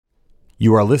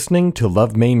You are listening to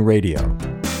Love Maine Radio,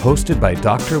 hosted by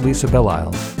Dr. Lisa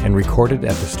Belisle and recorded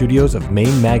at the studios of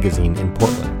Maine Magazine in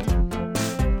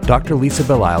Portland. Dr. Lisa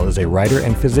Belisle is a writer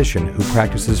and physician who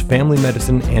practices family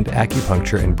medicine and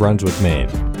acupuncture in Brunswick, Maine.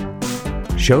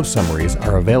 Show summaries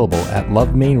are available at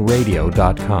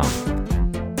lovemaineradio.com.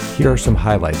 Here are some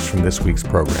highlights from this week's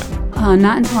program.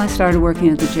 Not until I started working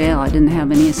at the jail, I didn't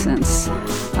have any sense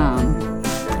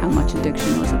how much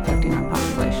addiction was affecting our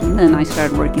population. Then I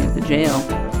started working at the jail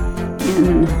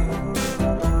in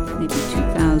maybe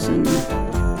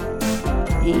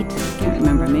 2008, I can't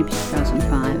remember, maybe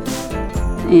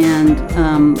 2005. And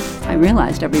I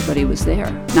realized everybody was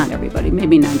there. Not everybody,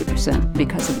 maybe 90%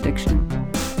 because of addiction.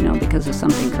 You know, because of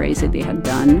something crazy they had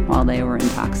done while they were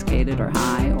intoxicated or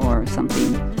high, or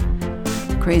something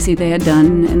crazy they had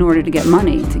done in order to get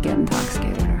money to get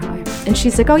intoxicated or high. And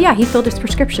she's like, oh yeah, he filled his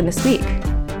prescription this week.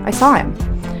 I saw him.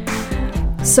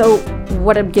 So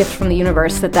what a gift from the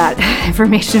universe that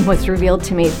information was revealed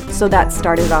to me. So that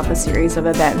started off a series of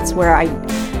events where I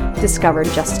discovered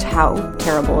just how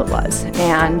terrible it was.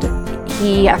 And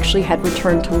he actually had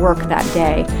returned to work that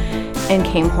day and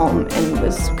came home and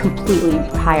was completely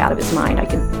high out of his mind. I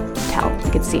could tell, I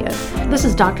could see it. This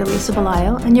is Dr. Lisa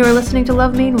Belisle, and you are listening to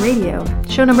Love Maine Radio,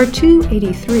 show number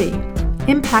 283,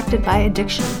 Impacted by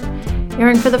Addiction,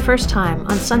 airing for the first time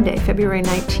on Sunday, February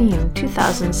 19,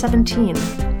 2017.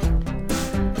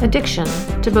 Addiction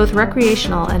to both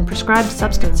recreational and prescribed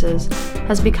substances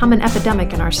has become an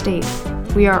epidemic in our state.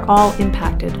 We are all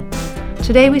impacted.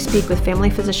 Today we speak with family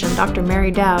physician Dr.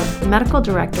 Mary Dowd, the medical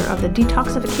director of the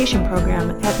detoxification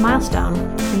program at Milestone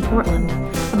in Portland,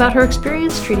 about her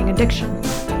experience treating addiction.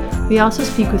 We also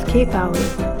speak with Kate Bowley,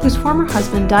 whose former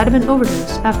husband died of an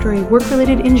overdose after a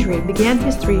work-related injury began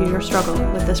his 3-year struggle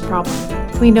with this problem.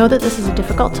 We know that this is a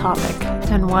difficult topic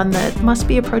and one that must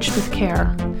be approached with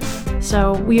care.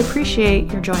 So we appreciate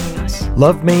your joining us.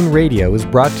 Love Maine Radio is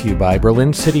brought to you by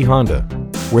Berlin City Honda,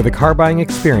 where the car buying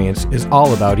experience is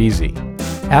all about easy.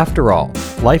 After all,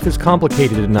 life is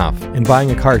complicated enough, and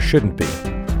buying a car shouldn't be.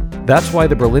 That's why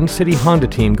the Berlin City Honda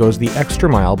team goes the extra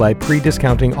mile by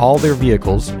pre-discounting all their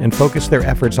vehicles and focus their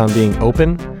efforts on being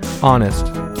open, honest,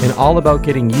 and all about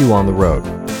getting you on the road.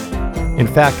 In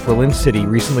fact, Berlin City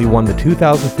recently won the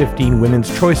 2015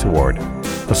 Women's Choice Award,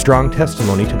 a strong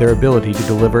testimony to their ability to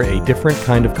deliver a different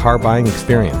kind of car buying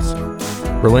experience.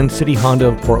 Berlin City Honda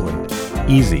of Portland.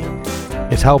 Easy.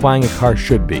 It's how buying a car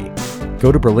should be.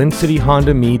 Go to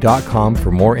berlincityhondame.com for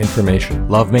more information.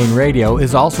 Love Maine Radio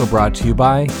is also brought to you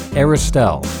by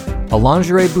Aristelle, a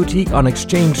lingerie boutique on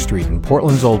Exchange Street in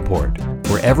Portland's Old Port,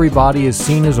 where every body is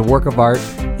seen as a work of art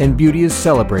and beauty is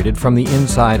celebrated from the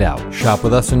inside out. Shop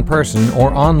with us in person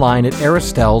or online at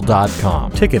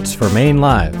aristelle.com. Tickets for Maine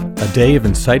Live, a day of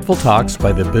insightful talks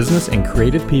by the business and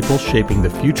creative people shaping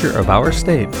the future of our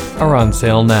state, are on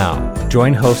sale now.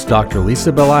 Join host Dr.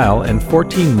 Lisa Belisle and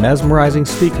 14 mesmerizing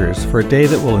speakers for a day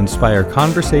that will inspire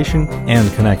conversation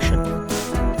and connection.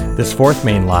 This fourth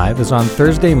Maine Live is on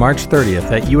Thursday, March 30th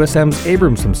at USM's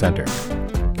Abramson Center.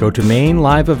 Go to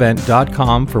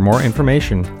mainliveevent.com for more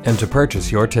information and to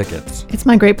purchase your tickets. It's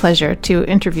my great pleasure to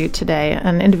interview today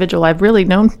an individual I've really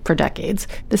known for decades.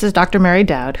 This is Dr. Mary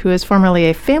Dowd, who is formerly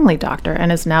a family doctor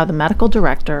and is now the medical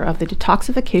director of the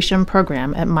detoxification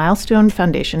program at Milestone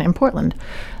Foundation in Portland.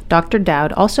 Dr.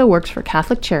 Dowd also works for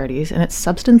Catholic Charities in its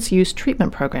substance use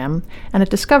treatment program and at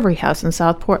Discovery House in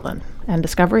South Portland. And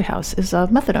Discovery House is a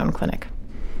methadone clinic.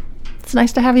 It's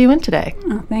nice to have you in today.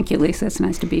 Oh, thank you, Lisa. It's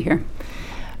nice to be here.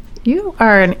 You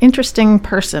are an interesting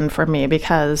person for me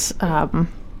because I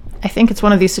think it's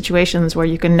one of these situations where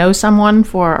you can know someone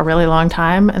for a really long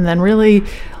time and then really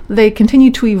they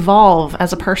continue to evolve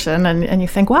as a person and you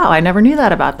think, wow, I never knew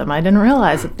that about them. I didn't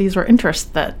realize that these were interests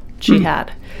that she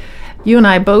had. You and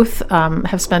I both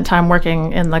have spent time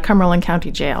working in the Cumberland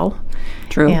County Jail.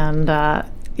 True. And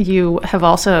you have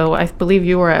also, I believe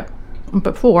you were at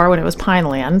before when it was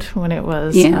Pineland, when it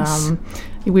was... Yes.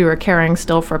 We were caring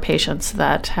still for patients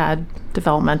that had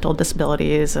developmental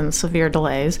disabilities and severe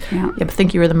delays. Yeah. I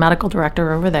think you were the medical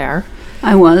director over there.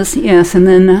 I was, yes. And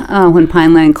then when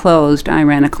Pineland closed, I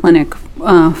ran a clinic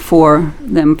for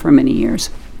them for many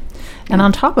years. And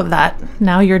on top of that,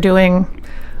 now you're doing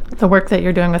the work that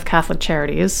you're doing with Catholic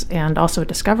Charities and also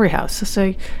Discovery House.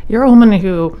 So you're a woman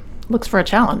who looks for a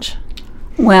challenge.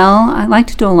 Well, I like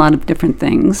to do a lot of different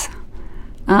things.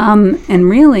 And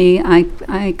really,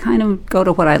 I kind of go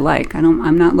to what I like.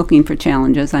 I'm not looking for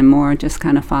challenges. I'm more just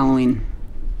kind of following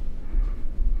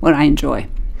what I enjoy.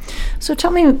 So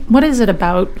tell me, what is it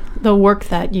about the work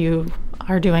that you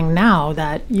are doing now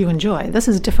that you enjoy? This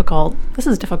is difficult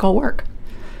work.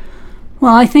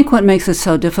 Well, I think what makes it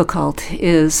so difficult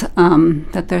is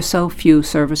that there's so few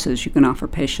services you can offer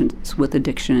patients with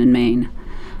addiction in Maine.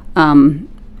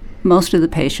 Most of the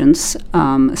patients,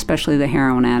 especially the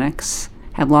heroin addicts,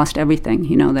 have lost everything.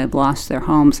 They've lost their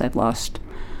homes, they've lost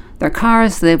their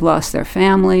cars, they've lost their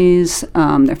families.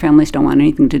 Their families don't want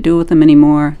anything to do with them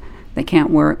anymore. They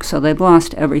can't work, so they've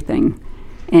lost everything.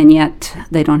 And yet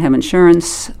they don't have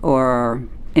insurance or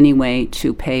any way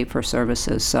to pay for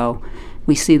services. So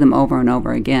we see them over and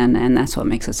over again, and that's what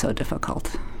makes it so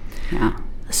difficult. Yeah.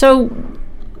 So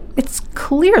it's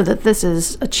clear that this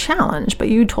is a challenge, but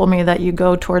you told me that you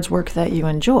go towards work that you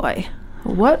enjoy.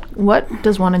 What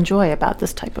does one enjoy about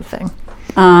this type of thing?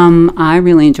 I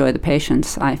really enjoy the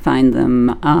patients. I find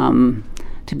them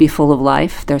to be full of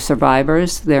life. They're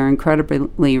survivors. They're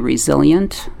incredibly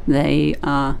resilient. They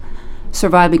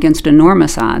survive against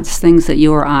enormous odds, things that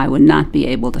you or I would not be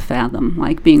able to fathom,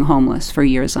 like being homeless for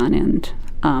years on end,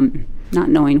 not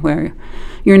knowing where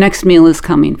your next meal is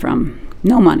coming from,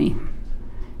 no money.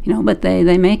 But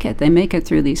they make it. They make it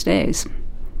through these days.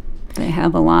 They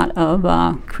have a lot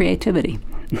of creativity.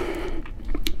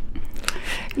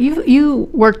 You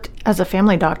worked as a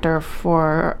family doctor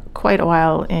for quite a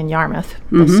while in Yarmouth,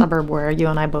 the suburb where you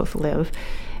and I both live.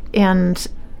 And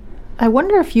I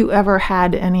wonder if you ever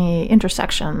had any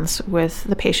intersections with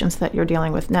the patients that you're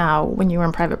dealing with now when you were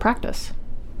in private practice.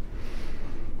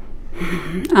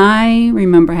 I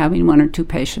remember having one or two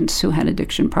patients who had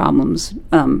addiction problems,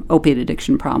 opiate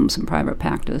addiction problems in private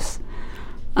practice.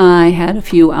 I had a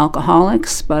few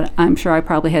alcoholics, but I'm sure I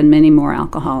probably had many more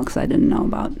alcoholics I didn't know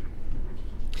about.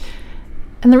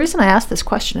 And the reason I asked this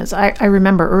question is I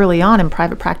remember early on in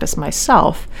private practice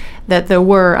myself that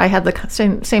I had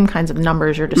the same kinds of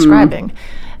numbers you're describing.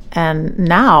 And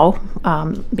now,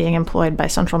 being employed by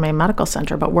Central Maine Medical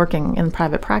Center, but working in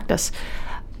private practice,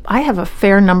 I have a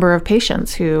fair number of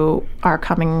patients who are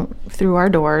coming through our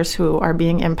doors who are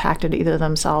being impacted either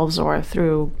themselves or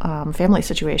through family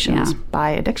situations by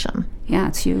addiction. Yeah,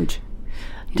 it's huge.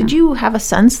 Yeah. Did you have a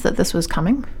sense that this was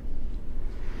coming?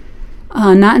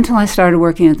 Not until I started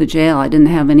working at the jail. I didn't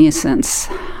have any sense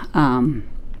how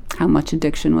much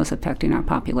addiction was affecting our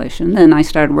population. Then I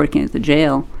started working at the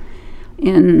jail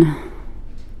in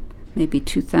maybe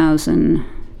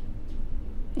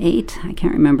 2008. I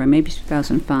can't remember, maybe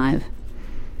 2005.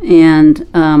 And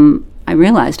I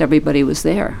realized everybody was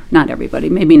there. Not everybody,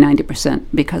 maybe 90%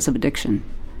 because of addiction.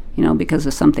 Because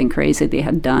of something crazy they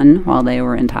had done while they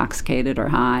were intoxicated or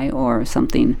high, or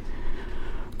something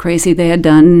crazy they had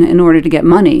done in order to get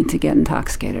money to get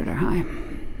intoxicated or high.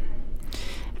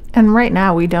 And right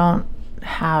now we don't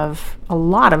have a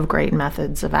lot of great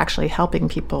methods of actually helping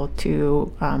people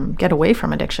to get away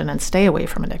from addiction and stay away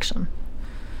from addiction.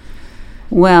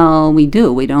 Well, we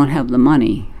do. We don't have the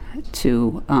money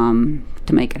to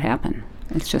make it happen.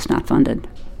 It's just not funded.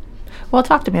 Well,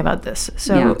 talk to me about this.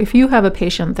 So if you have a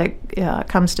patient that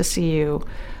comes to see you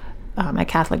at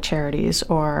Catholic Charities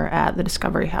or at the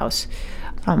Discovery House,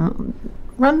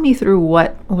 run me through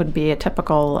what would be a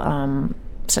typical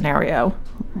scenario.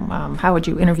 How would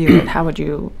you interview it? How would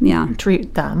you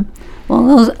treat them?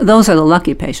 Well, those are the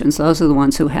lucky patients. Those are the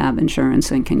ones who have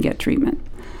insurance and can get treatment.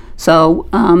 So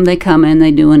they come in,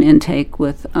 they do an intake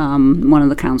with one of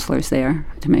the counselors there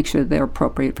to make sure they're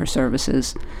appropriate for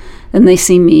services. Then they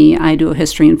see me, I do a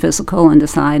history and physical and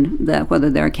decide that whether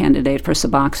they're a candidate for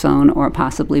Suboxone or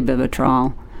possibly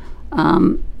Vivitrol.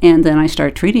 And then I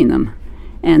start treating them.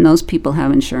 And those people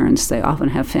have insurance. They often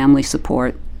have family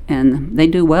support, and they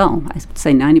do well. I'd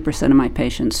say 90% of my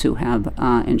patients who have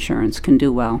insurance can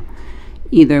do well,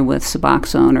 either with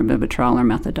Suboxone or Vivitrol or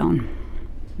Methadone.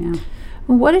 Yeah.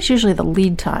 What is usually the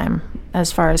lead time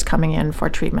as far as coming in for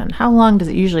treatment? How long does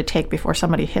it usually take before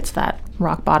somebody hits that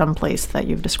rock bottom place that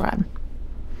you've described?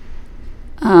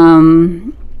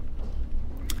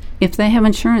 If they have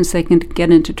insurance, they can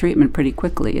get into treatment pretty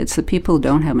quickly. It's the people who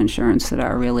don't have insurance that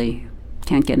are really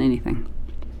can't get anything.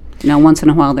 Once in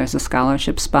a while there's a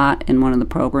scholarship spot in one of the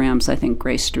programs. I think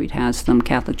Grace Street has them,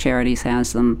 Catholic Charities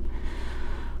has them.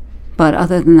 But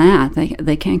other than that,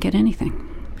 they can't get anything.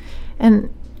 And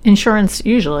insurance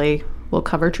usually will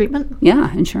cover treatment?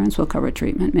 Yeah, insurance will cover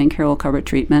treatment. MaineCare will cover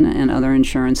treatment and other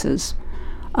insurances.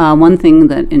 One thing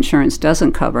that insurance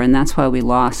doesn't cover, and that's why we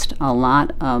lost a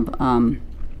lot of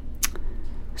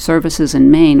services in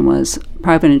Maine, was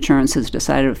private insurances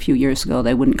decided a few years ago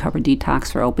they wouldn't cover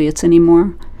detox for opiates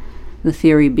anymore. The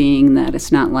theory being that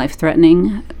it's not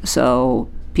life-threatening, so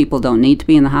people don't need to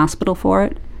be in the hospital for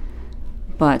it.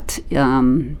 But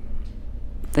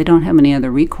they don't have any other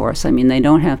recourse. I mean, they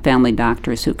don't have family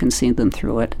doctors who can see them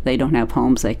through it. They don't have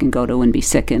homes they can go to and be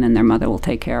sick in, and their mother will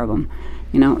take care of them.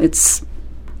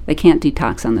 They They can't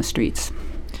detox on the streets.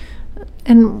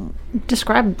 And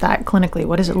describe that clinically.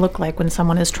 What does it look like when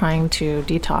someone is trying to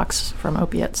detox from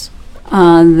opiates?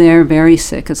 They're very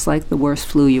sick. It's like the worst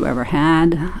flu you ever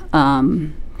had.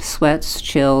 Sweats,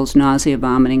 chills, nausea,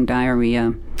 vomiting,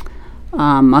 diarrhea,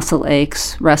 muscle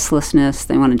aches, restlessness.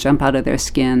 They want to jump out of their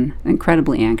skin,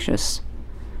 incredibly anxious.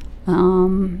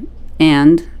 And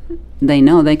they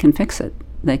know they can fix it.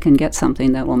 They can get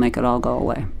something that will make it all go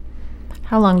away.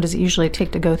 How long does it usually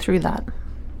take to go through that?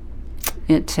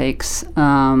 It takes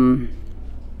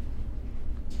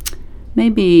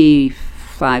maybe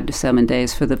 5 to 7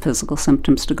 days for the physical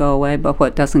symptoms to go away, but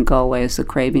what doesn't go away is the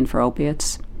craving for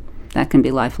opiates. That can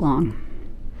be lifelong.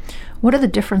 What are the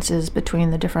differences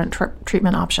between the different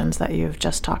treatment options that you've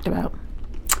just talked about?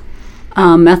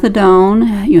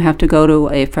 Methadone, you have to go to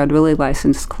a federally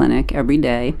licensed clinic every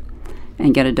day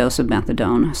and get a dose of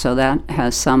methadone. So that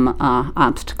has some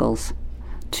obstacles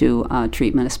to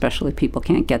treatment, especially if people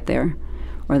can't get there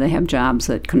or they have jobs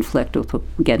that conflict with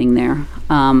getting there.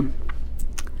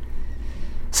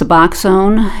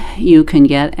 Suboxone, you can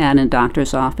get at a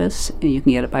doctor's office. You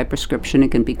can get it by prescription.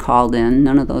 It can be called in.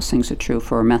 None of those things are true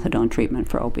for methadone treatment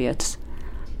for opiates.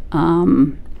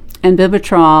 And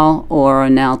Vivitrol or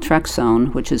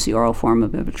naltrexone, which is the oral form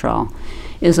of Vivitrol,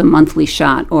 is a monthly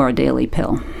shot or a daily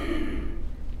pill.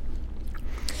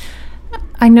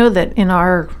 I know that in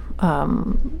our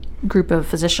group of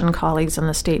physician colleagues in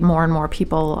the state, more and more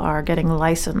people are getting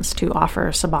licensed to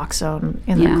offer Suboxone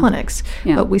in their clinics.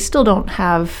 Yeah. But we still don't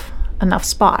have enough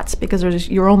spots because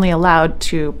you're only allowed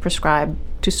to prescribe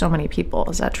to so many people.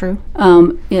 Is that true?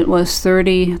 It was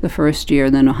 30 the first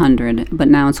year, then 100, but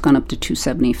now it's gone up to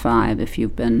 275 if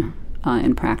you've been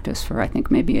in practice for, I think,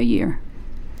 maybe a year.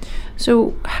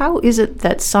 So how is it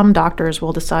that some doctors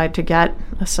will decide to get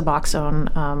a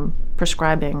Suboxone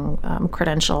prescribing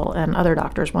credential and other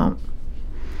doctors won't?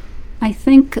 I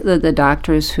think that the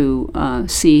doctors who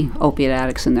see opiate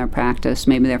addicts in their practice,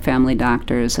 maybe they're family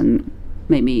doctors and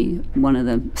maybe one of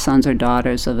the sons or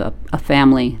daughters of a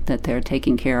family that they're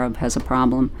taking care of has a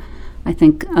problem, I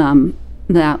think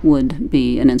that would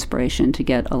be an inspiration to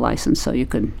get a license so you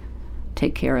could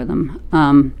take care of them.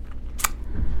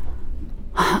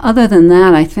 Other than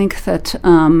that, I think that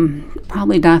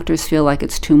probably doctors feel like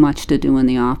it's too much to do in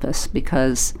the office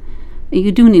because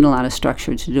you do need a lot of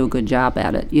structure to do a good job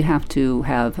at it. You have to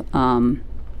have know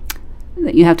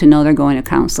they're going to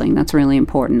counseling. That's really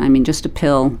important. I mean, just a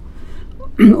pill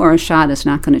or a shot is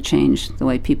not going to change the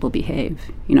way people behave.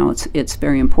 You know, it's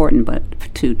very important, but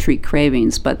to treat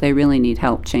cravings, but they really need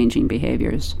help changing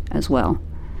behaviors as well.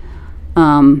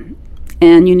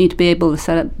 And you need to be able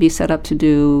to be set up to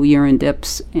do urine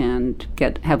dips and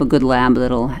have a good lab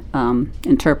that'll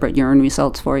interpret urine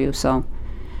results for you. So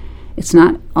it's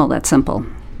not all that simple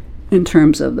in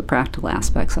terms of the practical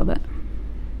aspects of it.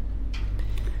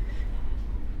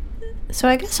 So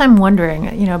I guess I'm wondering,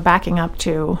 backing up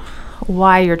to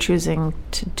why you're choosing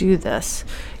to do this.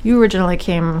 You originally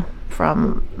came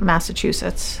from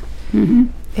Massachusetts, mm-hmm.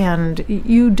 and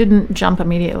you didn't jump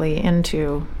immediately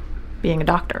into being a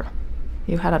doctor.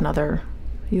 You had another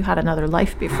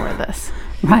life before this.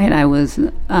 Right, I was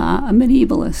a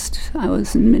medievalist. I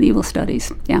was in medieval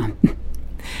studies, yeah.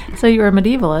 So you're a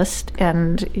medievalist,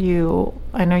 and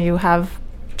I know you have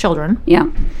children.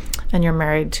 Yeah. And you're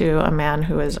married to a man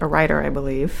who is a writer, I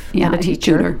believe, and a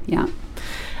teacher. Tutor, yeah.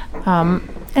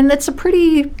 And it's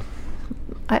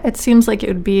it seems like it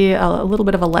would be a little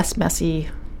bit of a less messy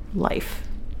life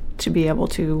to be able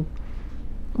to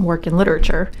work in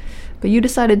literature. But you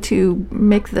decided to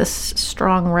make this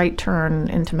strong right turn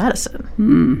into medicine.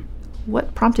 Mm.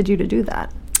 What prompted you to do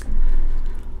that?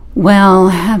 Well,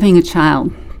 having a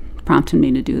child prompted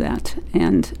me to do that.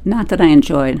 And not that I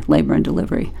enjoyed labor and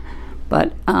delivery,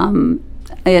 but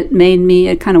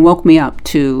it kind of woke me up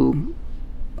to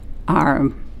our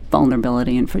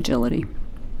vulnerability and fragility.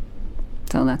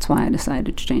 So that's why I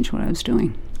decided to change what I was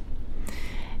doing.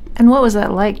 And what was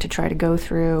that like to try to go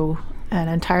through an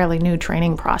entirely new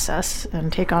training process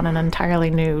and take on an entirely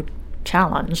new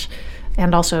challenge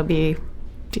and also be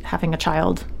having a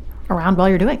child around while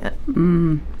you're doing it?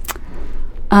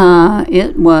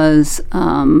 It was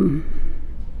a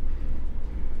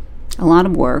lot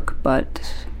of work,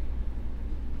 but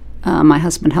my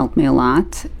husband helped me a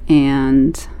lot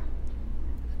and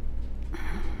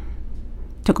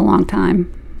took a long time.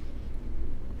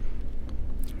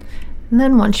 And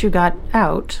then once you got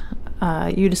out,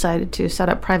 you decided to set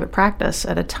up private practice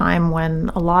at a time when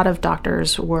a lot of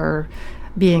doctors were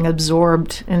being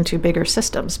absorbed into bigger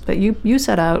systems. But you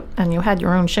set out and you had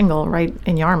your own shingle right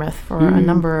in Yarmouth for a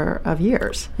number of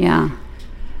years. Yeah.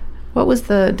 What was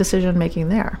the decision making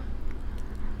there?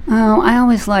 Oh,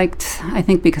 I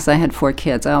think because I had 4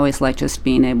 kids, I always liked just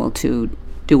being able to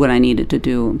do what I needed to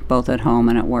do, both at home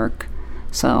and at work.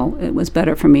 So it was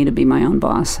better for me to be my own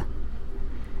boss.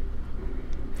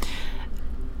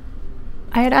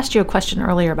 I had asked you a question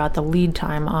earlier about the lead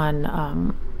time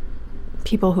on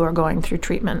people who are going through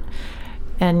treatment.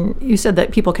 And you said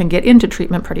that people can get into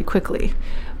treatment pretty quickly.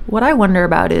 What I wonder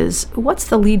about is, what's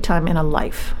the lead time in a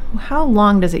life? How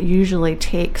long does it usually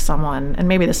take someone, and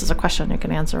maybe this is a question you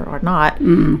can answer or not,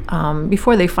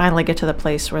 before they finally get to the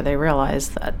place where they realize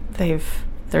that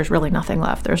there's really nothing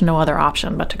left. There's no other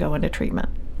option but to go into treatment?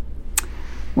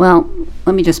 Well,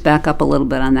 let me just back up a little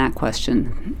bit on that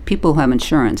question. People who have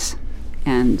insurance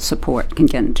and support can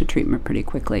get into treatment pretty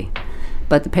quickly.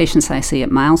 But the patients I see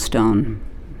at Milestone,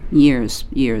 years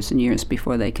and years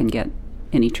before they can get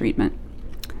any treatment.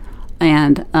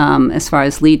 And as far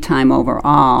as lead time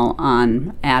overall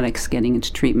on addicts getting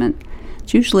into treatment,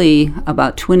 it's usually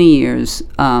about 20 years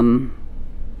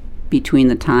between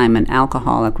the time an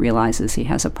alcoholic realizes he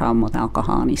has a problem with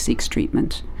alcohol and he seeks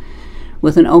treatment.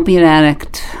 With an opiate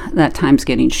addict, that time's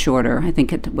getting shorter. I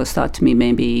think it was thought to me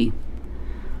maybe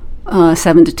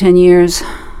 7 to 10 years.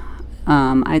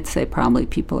 I'd say probably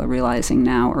people are realizing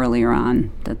now earlier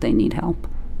on that they need help.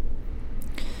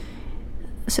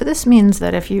 So this means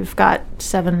that if you've got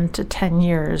 7 to 10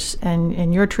 years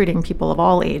and you're treating people of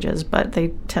all ages, but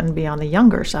they tend to be on the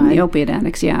younger side. The opiate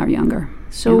addicts, are younger.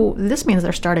 So this means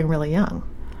they're starting really young.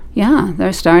 Yeah,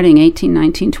 they're starting 18,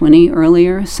 19, 20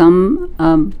 earlier. Some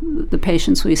of the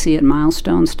patients we see at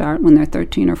Milestone start when they're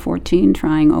 13 or 14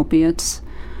 trying opiates.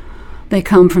 They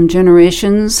come from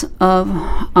generations of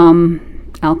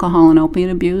alcohol and opiate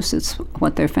abuse. It's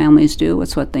what their families do.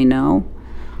 It's what they know.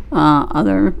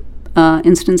 Other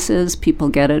instances, people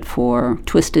get it for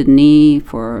twisted knee,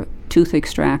 for tooth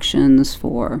extractions,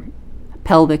 for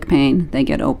pelvic pain. They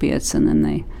get opiates, and then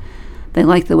they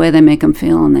like the way they make them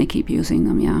feel, and they keep using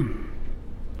them, yeah.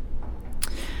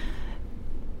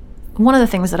 One of the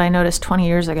things that I noticed 20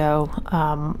 years ago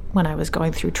when I was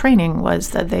going through training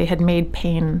was that they had made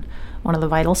pain one of the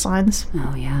vital signs.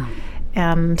 Oh, yeah.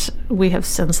 And we have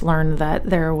since learned that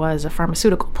there was a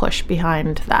pharmaceutical push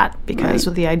behind that because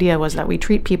the idea was that we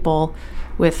treat people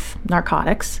with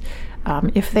narcotics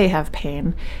if they have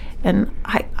pain. And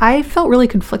I felt really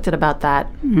conflicted about that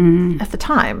at the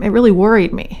time. It really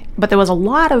worried me. But there was a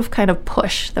lot of kind of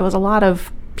push. There was a lot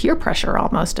of peer pressure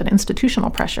almost, and institutional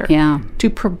pressure to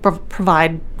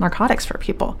provide narcotics for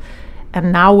people.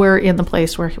 And now we're in the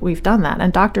place where we've done that.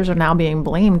 And doctors are now being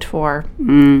blamed for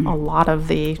a lot of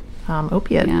the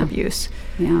opiate abuse.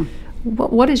 Yeah.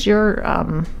 What is your,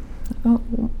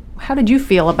 how did you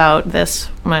feel about this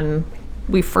when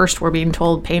we first were being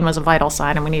told pain was a vital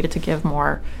sign and we needed to give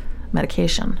more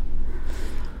medication?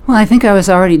 Well, I think I was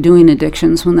already doing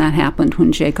addictions when that happened,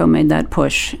 when JCAHO made that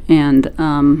push. And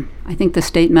I think the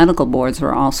state medical boards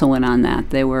were also in on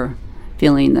that. They were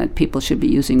feeling that people should be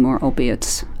using more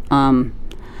opiates.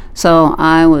 So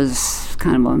I was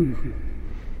kind of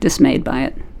dismayed by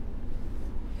it.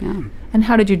 Yeah. And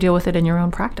how did you deal with it in your own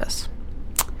practice?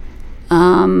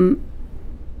 I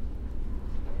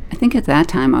think at that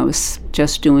time I was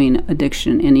just doing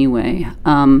addiction anyway.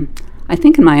 I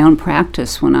think in my own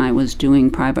practice, when I was doing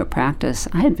private practice,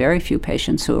 I had very few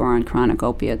patients who were on chronic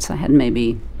opiates. I had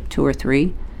maybe 2 or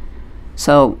 3.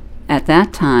 So at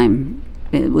that time,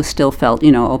 it was still felt,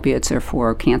 opiates are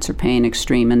for cancer pain,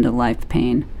 extreme end-of-life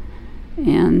pain.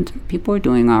 And people were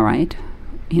doing all right.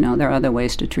 There are other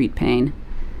ways to treat pain.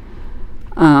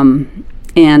 And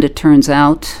it turns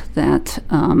out that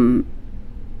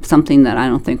something that I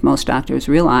don't think most doctors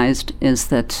realized is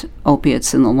that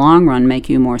opiates in the long run make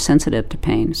you more sensitive to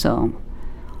pain. So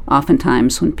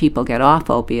oftentimes when people get off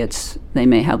opiates, they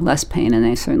may have less pain, and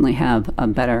they certainly have a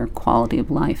better quality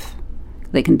of life.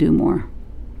 They can do more.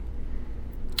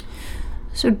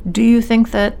 So do you think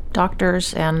that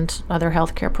doctors and other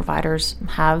healthcare providers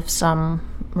have some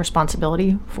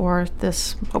responsibility for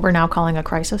this, what we're now calling a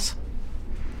crisis?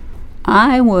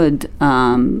 I would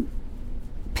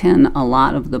pin a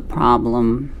lot of the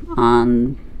problem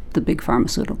on the big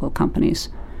pharmaceutical companies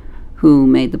who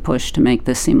made the push to make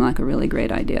this seem like a really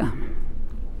great idea.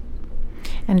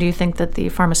 And do you think that the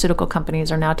pharmaceutical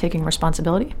companies are now taking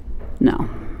responsibility? No.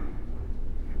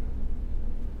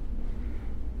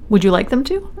 Would you like them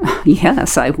to?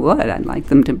 Yes, I would. I'd like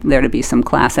there to be some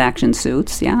class action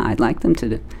suits. Yeah, I'd like them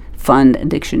to fund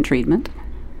addiction treatment.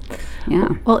 Yeah.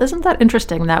 Well, isn't that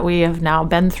interesting that we have now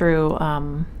been through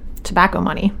tobacco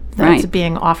money that's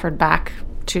being offered back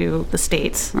to the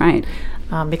states? Right.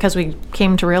 Because we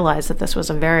came to realize that this was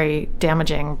a very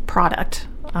damaging product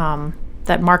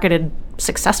that marketed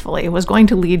successfully was going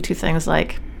to lead to things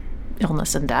like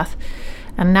illness and death.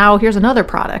 And now here's another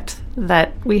product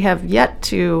that we have yet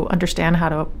to understand how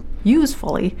to use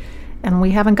fully, and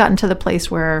we haven't gotten to the place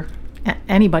where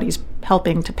anybody's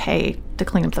helping to pay to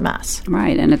clean up the mess.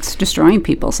 Right, and it's destroying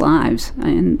people's lives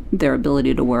and their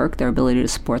ability to work, their ability to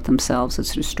support themselves.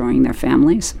 It's destroying their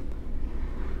families.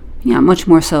 Yeah, much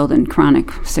more so than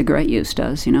chronic cigarette use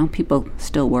does. People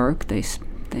still work. They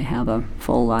have a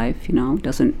full life. It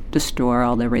doesn't destroy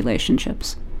all their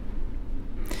relationships.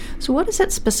 So what is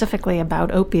it specifically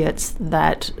about opiates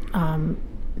that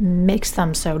makes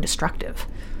them so destructive?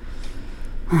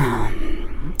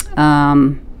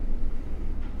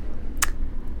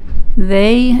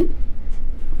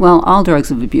 All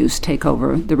drugs of abuse take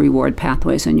over the reward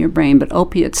pathways in your brain, but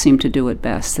opiates seem to do it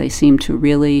best. They seem to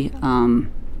really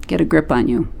get a grip on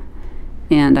you.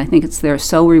 And I think they're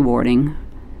so rewarding.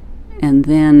 And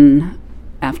then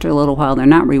after a little while, they're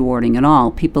not rewarding at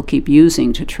all. People keep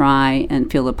using to try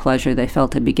and feel the pleasure they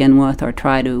felt to begin with, or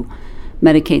try to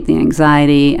medicate the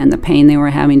anxiety and the pain they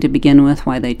were having to begin with,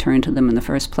 why they turned to them in the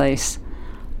first place.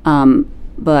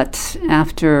 But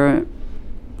after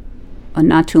a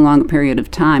not too long period of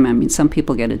time, some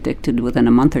people get addicted within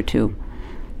a month or two.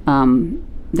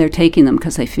 They're taking them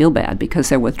because they feel bad, because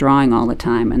they're withdrawing all the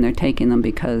time, and they're taking them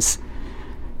because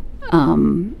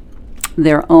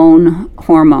their own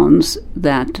hormones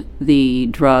that the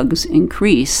drugs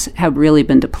increase have really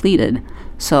been depleted.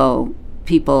 So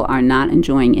people are not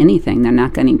enjoying anything. They're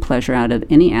not getting pleasure out of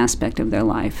any aspect of their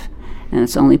life. And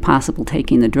it's only possible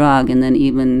taking the drug, and then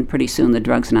even pretty soon the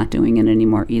drug's not doing it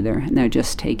anymore either. And they're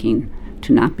just taking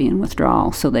to not be in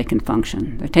withdrawal so they can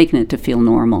function. They're taking it to feel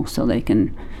normal so they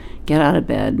can get out of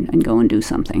bed and go and do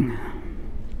something.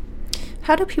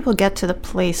 How do people get to the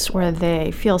place where they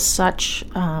feel such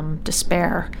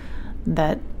despair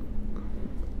that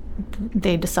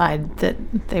they decide that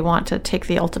they want to take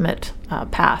the ultimate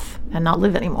path and not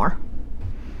live anymore?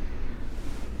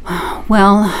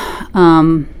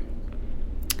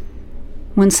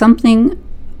 When something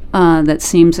that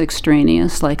seems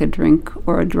extraneous, like a drink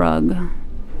or a drug,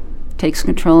 takes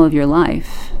control of your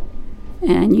life,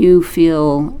 and you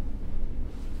feel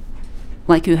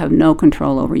like you have no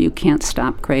control over, you can't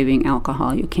stop craving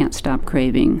alcohol, you can't stop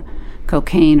craving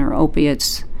cocaine or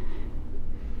opiates,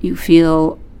 you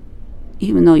feel,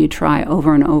 even though you try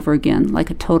over and over again, like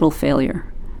a total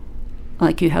failure,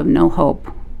 like you have no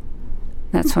hope.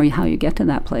 That's how you get to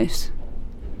that place.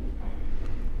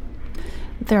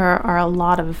 There are a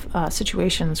lot of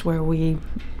situations where we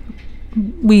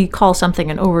call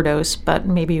something an overdose, but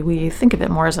maybe we think of it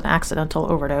more as an accidental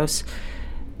overdose.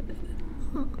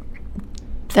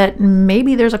 That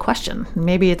maybe there's a question.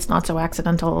 Maybe it's not so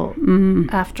accidental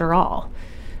after all.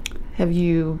 Have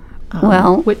you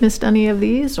witnessed any of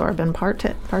these or been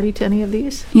party to any of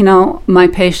these? My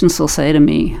patients will say to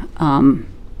me,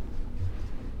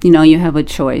 you have a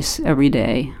choice every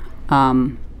day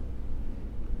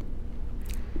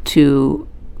to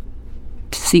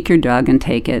seek your drug and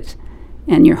take it,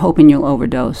 and you're hoping you'll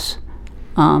overdose.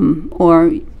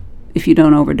 Or if you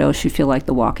don't overdose, you feel like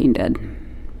the Walking Dead.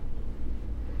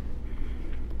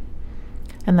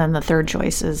 And then the third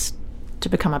choice is to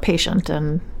become a patient,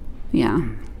 and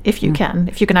if you can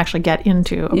actually get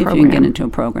into a program. If you can get into a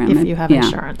program. If you have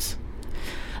insurance.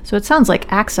 So it sounds like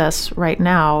access right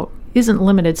now isn't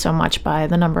limited so much by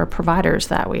the number of providers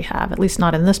that we have, at least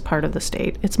not in this part of the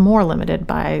state. It's more limited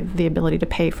by the ability to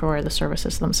pay for the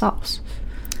services themselves.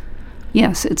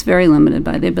 Yes, it's very limited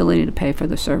by the ability to pay for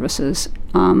the services.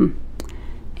 And,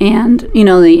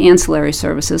 the ancillary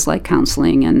services like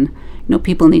counseling, and,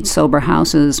 people need sober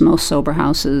houses. Most sober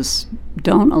houses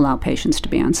don't allow patients to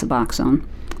be on Suboxone.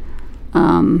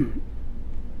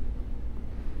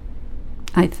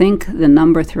 I think the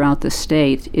number throughout the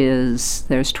state is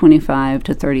there's 25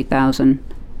 to 30,000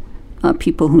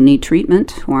 people who need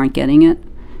treatment who aren't getting it,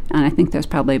 and I think there's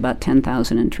probably about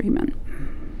 10,000 in treatment.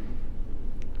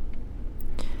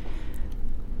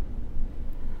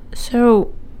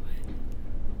 So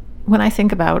when I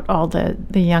think about all the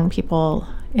young people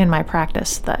in my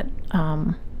practice that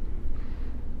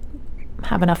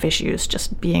have enough issues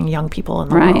just being young people in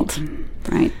the world.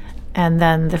 Right. And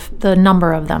then the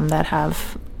number of them that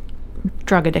have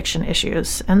drug addiction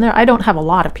issues. And I don't have a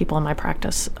lot of people in my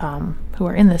practice who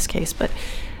are in this case, but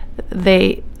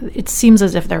it seems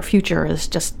as if their future is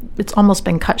it's almost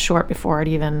been cut short before it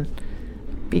even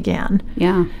began.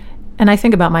 Yeah. And I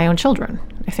think about my own children.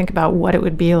 I think about what it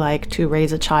would be like to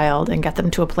raise a child and get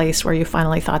them to a place where you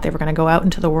finally thought they were going to go out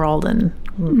into the world and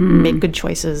make good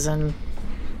choices and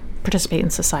participate in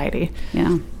society.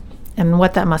 Yeah. And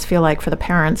what that must feel like for the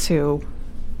parents who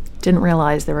didn't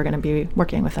realize they were going to be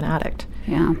working with an addict.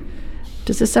 Yeah.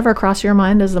 Does this ever cross your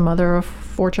mind as the mother of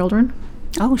 4 children?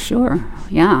 Oh, sure.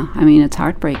 Yeah. I mean, it's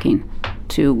heartbreaking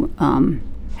to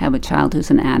have a child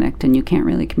who's an addict and you can't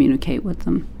really communicate with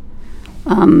them.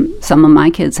 Some of my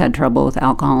kids had trouble with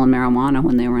alcohol and marijuana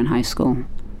when they were in high school.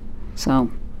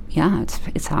 So, yeah,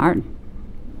 it's hard.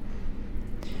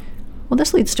 Well,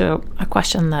 this leads to a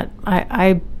question that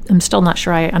I am still not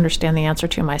sure I understand the answer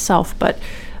to myself, but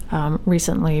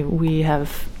recently we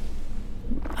have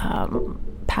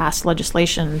passed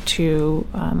legislation to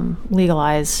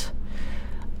legalize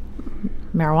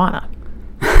marijuana.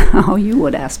 Oh, you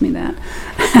would ask me that.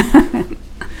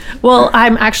 Well,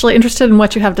 I'm actually interested in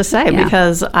what you have to say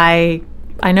because Yeah.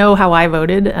 I know how I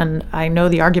voted, and I know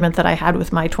the argument that I had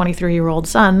with my 23-year-old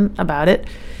son about it,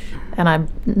 and I'm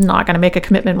not going to make a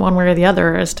commitment one way or the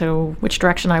other as to which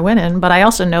direction I went in, but I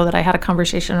also know that I had a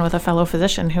conversation with a fellow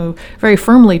physician who very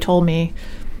firmly told me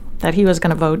that he was going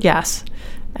to vote yes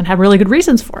and had really good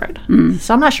reasons for it.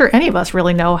 So I'm not sure any of us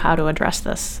really know how to address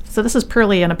this. So this is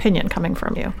purely an opinion coming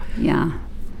from you. Yeah.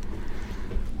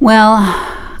 Well,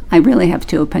 I really have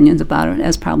 2 opinions about it,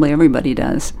 as probably everybody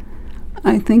does.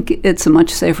 I think it's a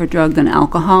much safer drug than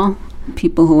alcohol.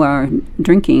 People who are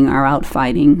drinking are out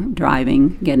fighting,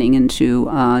 driving, getting into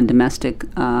domestic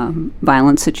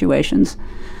violence situations.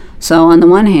 So on the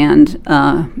one hand,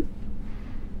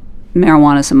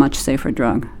 marijuana is a much safer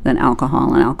drug than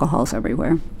alcohol, and alcohol's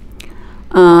everywhere.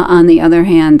 On the other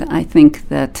hand, I think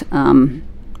that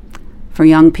for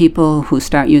young people who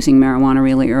start using marijuana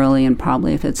really early, and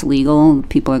probably if it's legal,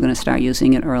 people are going to start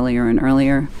using it earlier and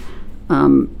earlier,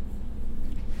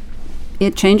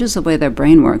 it changes the way their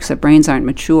brain works. Their brains aren't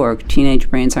mature. Teenage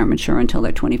brains aren't mature until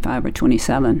they're 25 or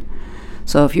 27.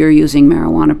 So if you're using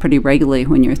marijuana pretty regularly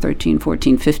when you're 13,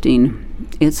 14, 15,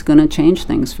 it's going to change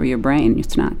things for your brain.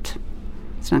 It's not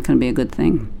going to be a good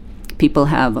thing. People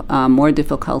have more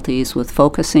difficulties with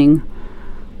focusing.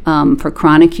 For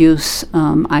chronic use,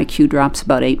 IQ drops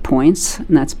about 8 points,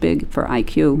 and that's big for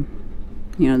IQ.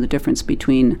 You know, the difference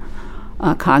between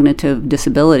cognitive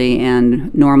disability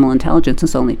and normal intelligence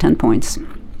is only 10 points.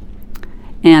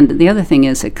 And the other thing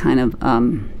is it kind of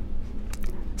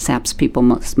saps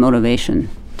people's motivation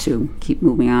to keep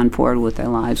moving on forward with their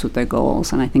lives, with their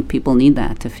goals, and I think people need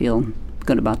that to feel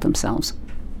good about themselves.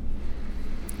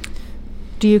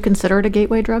 Do you consider it a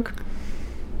gateway drug?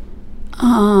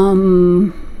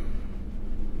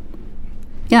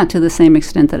 Yeah, to the same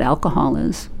extent that alcohol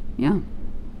is, yeah.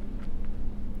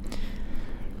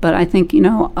 But I think,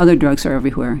 other drugs are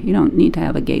everywhere. You don't need to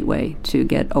have a gateway to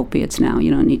get opiates now.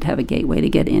 You don't need to have a gateway to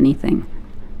get anything.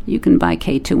 You can buy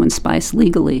K2 and Spice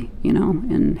legally,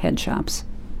 in head shops.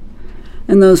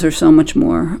 And those are so much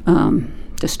more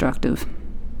destructive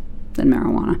than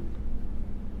marijuana.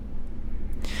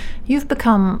 You've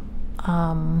become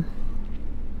a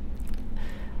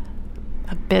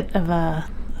bit of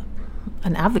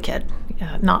an advocate,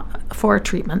 not for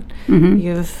treatment. Mm-hmm.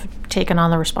 You've taken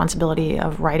on the responsibility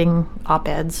of writing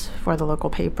op-eds for the local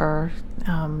paper.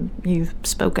 You've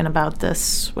spoken about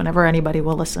this whenever anybody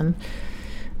will listen.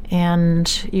 And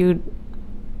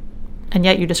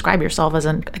yet you describe yourself as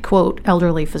a, quote,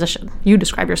 elderly physician. You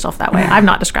describe yourself that way. I'm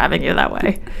not describing you that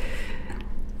way.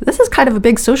 This is kind of a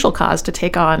big social cause to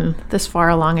take on this far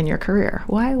along in your career.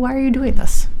 Why are you doing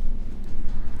this?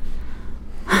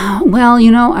 Well,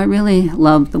 I really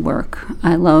love the work.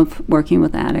 I love working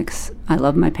with addicts. I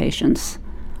love my patients.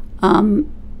 I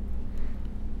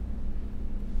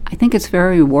think it's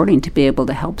very rewarding to be able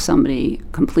to help somebody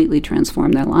completely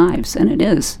transform their lives, and it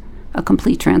is a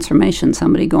complete transformation,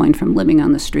 somebody going from living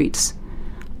on the streets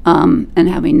and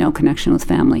having no connection with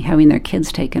family, having their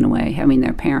kids taken away, having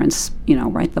their parents,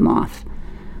 write them off,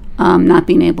 not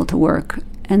being able to work,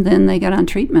 and then they get on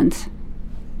treatment.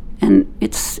 And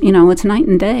it's night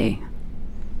and day.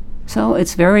 So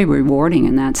it's very rewarding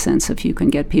in that sense if you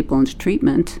can get people into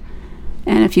treatment.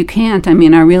 And if you can't, I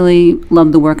really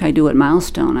love the work I do at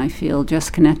Milestone. I feel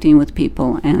just connecting with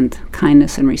people and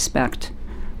kindness and respect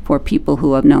for people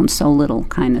who have known so little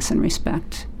kindness and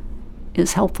respect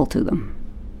is helpful to them.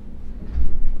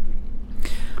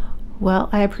 Well,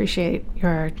 I appreciate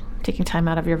your taking time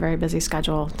out of your very busy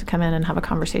schedule to come in and have a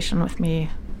conversation with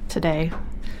me today.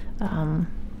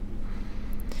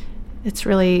 It's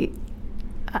really,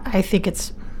 I think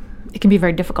it can be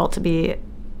very difficult to be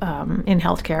in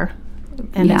healthcare.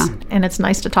 And Yeah. it's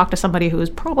nice to talk to somebody who is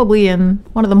probably in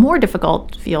one of the more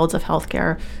difficult fields of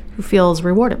healthcare who feels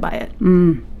rewarded by it.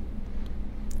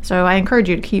 So I encourage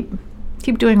you to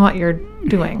keep doing what you're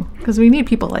doing, because we need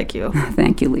people like you.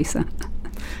 Thank you, Lisa.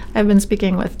 I've been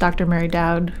speaking with Dr. Mary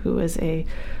Dowd, who is a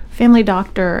family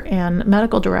doctor and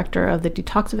medical director of the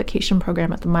detoxification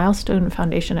program at the Milestone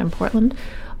Foundation in Portland.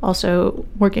 also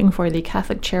working for the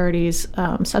Catholic Charities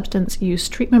Substance Use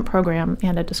Treatment Program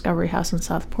and a Discovery House in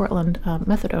South Portland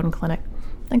methadone clinic.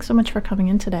 Thanks so much for coming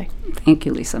in today. Thank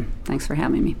you, Lisa. Thanks for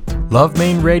having me. Love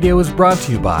Maine Radio is brought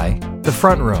to you by The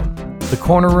Front Room, The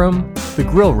Corner Room, The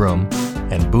Grill Room,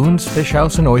 and Boone's Fish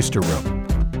House and Oyster Room.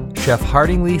 Chef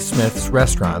Harding Lee Smith's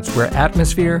restaurants, where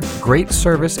atmosphere, great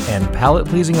service, and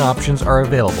palate-pleasing options are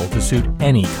available to suit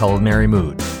any culinary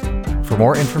mood. For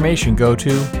more information, go to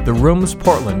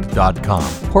theroomsportland.com.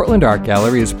 Portland Art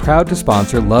Gallery is proud to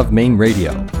sponsor Love Maine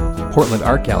Radio. Portland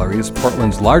Art Gallery is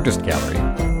Portland's largest gallery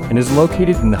and is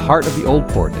located in the heart of the Old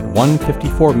Port at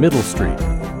 154 Middle Street.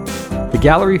 The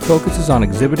gallery focuses on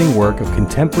exhibiting work of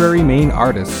contemporary Maine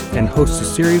artists and hosts a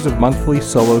series of monthly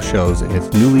solo shows in its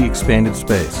newly expanded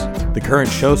space. The current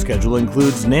show schedule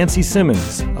includes Nancy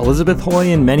Simmons, Elizabeth Hoy,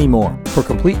 and many more. For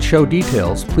complete show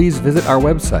details, please visit our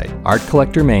website,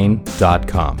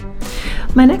 artcollectormaine.com.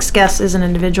 My next guest is an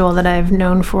individual that I've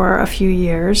known for a few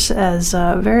years as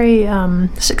a very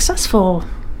successful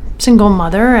single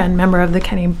mother and member of the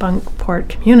Kennebunkport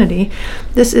community.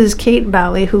 This is Kate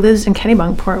Bowley, who lives in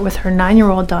Kennebunkport with her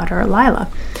 9-year-old daughter, Lila.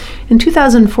 In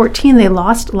 2014, they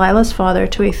lost Lila's father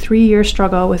to a 3-year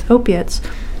struggle with opiates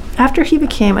after he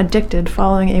became addicted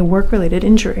following a work-related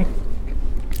injury.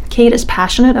 Kate is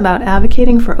passionate about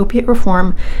advocating for opiate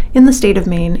reform in the state of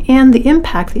Maine and the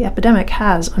impact the epidemic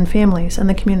has on families and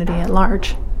the community at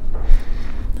large.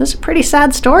 This is a pretty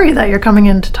sad story that you're coming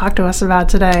in to talk to us about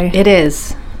today. It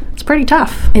is. It's pretty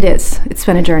tough. It is. It's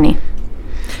been a journey.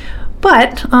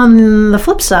 But on the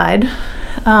flip side,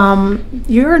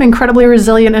 you're an incredibly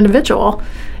resilient individual.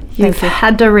 You've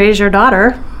had to raise your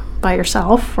daughter by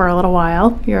yourself for a little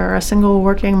while. You're a single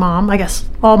working mom. I guess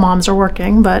all moms are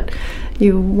working, but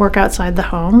you work outside the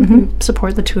home. Mm-hmm. You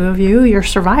support the two of you. You're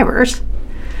survivors.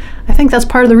 I think that's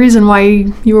part of the reason why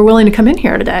you were willing to come in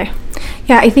here today.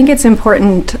 Yeah, I think it's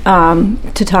important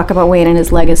to talk about Wayne and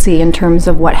his legacy in terms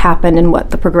of what happened and what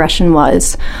the progression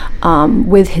was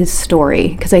with his story,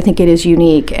 because I think it is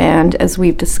unique. And as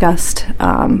we've discussed,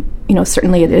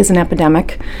 certainly it is an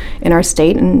epidemic in our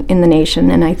state and in the nation.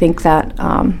 And I think that,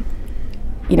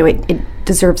 it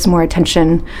deserves more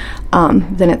attention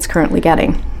than it's currently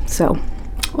getting. So,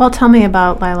 well, tell me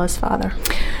about Lila's father.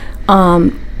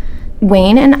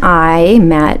 Wayne and I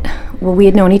met, well, we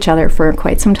had known each other for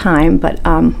quite some time, but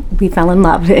we fell in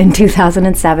love in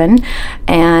 2007.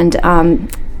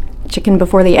 And chicken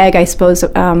before the egg, I suppose,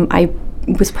 I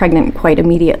was pregnant quite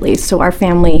immediately. So our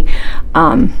family,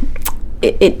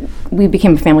 we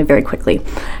became a family very quickly.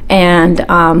 And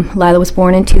Lila was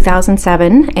born in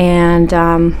 2007,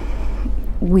 and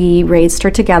we raised her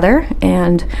together.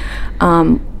 And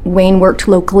Wayne worked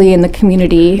locally in the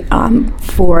community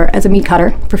as a meat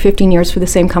cutter for 15 years for the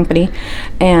same company,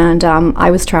 and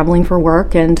I was traveling for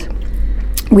work, and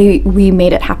we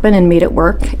made it happen and made it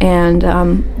work, and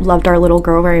loved our little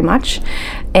girl very much,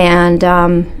 and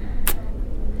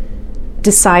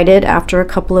decided after a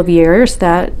couple of years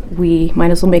that we might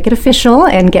as well make it official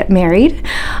and get married.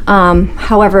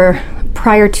 However,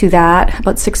 prior to that,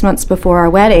 about 6 months before our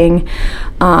wedding,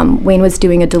 Wayne was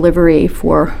doing a delivery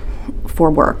for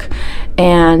work,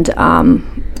 and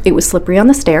it was slippery on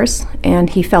the stairs, and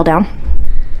he fell down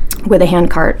with a hand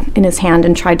cart in his hand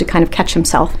and tried to kind of catch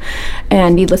himself,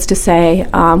 and needless to say,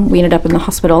 we ended up in the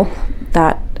hospital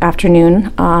that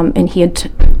afternoon, and he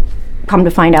had come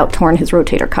to find out torn his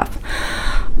rotator cuff.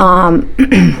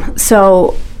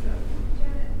 So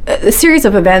a series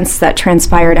of events that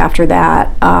transpired after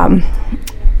that,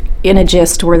 in a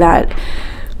gist, were that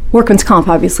Workman's Comp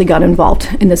obviously got involved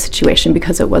in this situation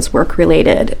because it was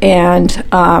work-related, and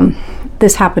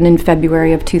this happened in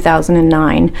February of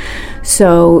 2009.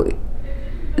 So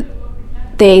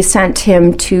they sent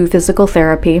him to physical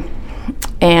therapy,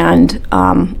 and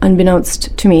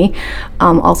unbeknownst to me,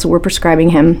 also were prescribing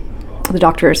him,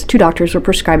 two doctors were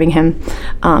prescribing him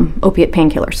opiate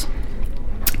painkillers.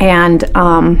 And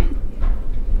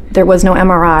there was no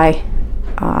MRI.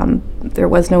 There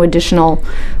was no additional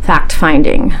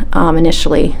fact-finding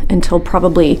initially until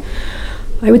probably,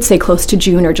 I would say, close to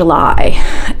June or July.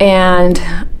 And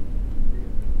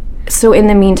so in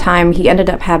the meantime, he ended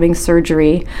up having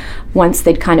surgery. Once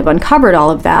they'd kind of uncovered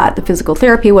all of that, the physical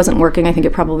therapy wasn't working. I think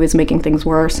it probably was making things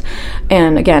worse.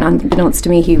 And again, unbeknownst to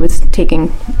me, he was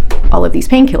taking all of these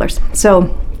painkillers.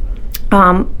 So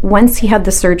once he had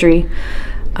the surgery,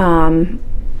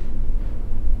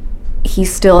 he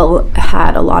still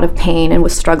had a lot of pain and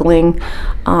was struggling,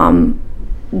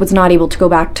 was not able to go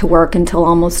back to work until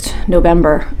almost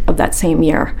November of that same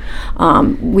year.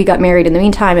 We got married in the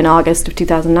meantime in August of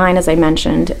 2009, as I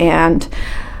mentioned, and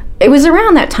it was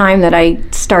around that time that I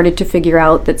started to figure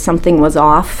out that something was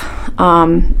off.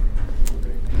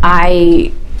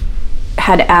 I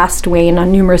had asked Wayne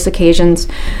on numerous occasions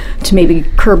to maybe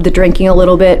curb the drinking a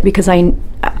little bit, because I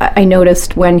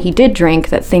noticed when he did drink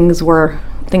that things were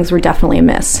definitely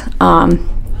amiss.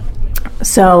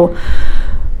 So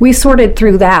we sorted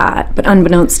through that, but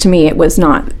unbeknownst to me, it was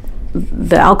not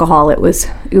the alcohol, it was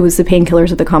the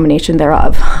painkillers or the combination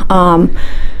thereof.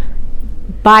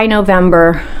 By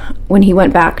November, when he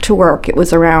went back to work, it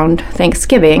was around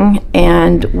Thanksgiving,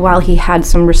 and while he had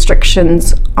some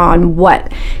restrictions on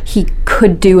what he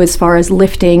could do as far as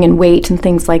lifting and weight and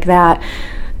things like that,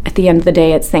 at the end of the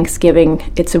day, it's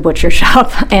Thanksgiving, it's a butcher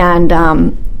shop, and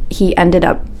he ended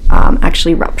up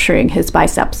actually rupturing his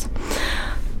biceps.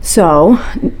 So,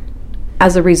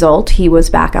 as a result, he was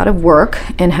back out of work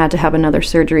and had to have another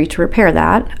surgery to repair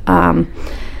that.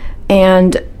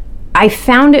 And I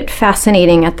found it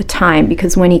fascinating at the time,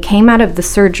 because when he came out of the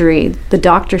surgery, the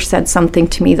doctor said something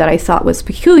to me that I thought was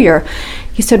peculiar.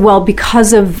 He said, well,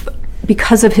 because of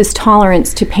his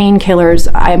tolerance to painkillers,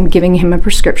 I'm giving him a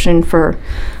prescription for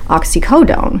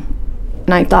oxycodone.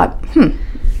 And I thought,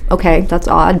 okay, that's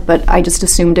odd, but I just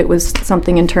assumed it was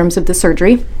something in terms of the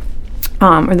surgery,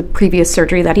 or the previous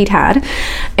surgery that he'd had.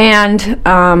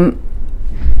 And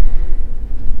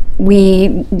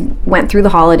we went through the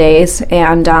holidays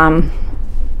and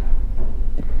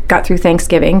got through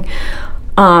Thanksgiving.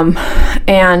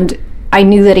 And I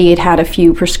knew that he had had a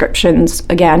few prescriptions,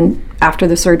 again, after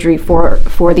the surgery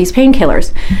for these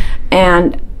painkillers.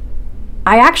 And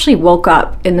I actually woke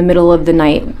up in the middle of the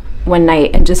night one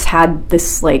night and just had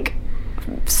this like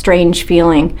strange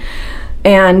feeling.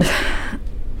 And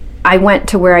I went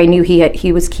to where I knew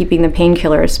he was keeping the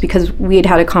painkillers, because we had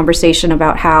had a conversation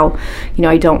about how,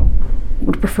 I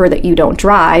would prefer that you don't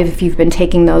drive if you've been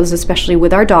taking those, especially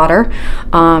with our daughter.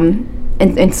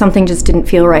 And something just didn't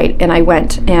feel right. And I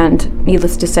went, and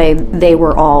needless to say, they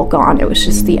were all gone. It was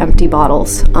just the empty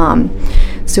bottles.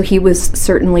 So he was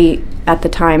certainly, at the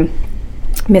time,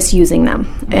 misusing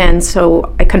them. And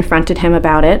so I confronted him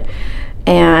about it,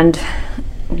 and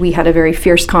we had a very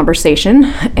fierce conversation,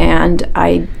 and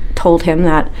I told him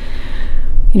that,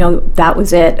 that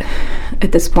was it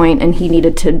at this point, and he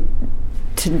needed to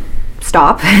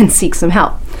stop and seek some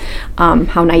help.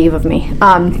 How naive of me.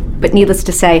 But needless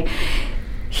to say,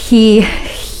 he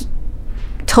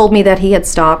told me that he had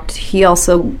stopped. He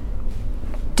also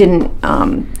didn't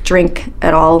drink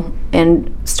at all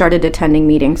and started attending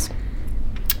meetings.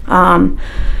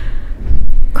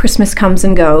 Christmas comes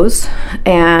and goes,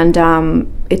 and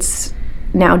it's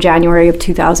now January of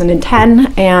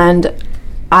 2010, and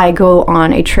I go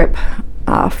on a trip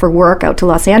for work out to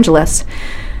Los Angeles,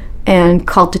 and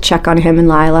called to check on him and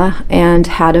Lila, and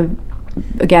had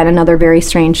again another very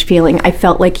strange feeling. I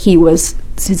felt like his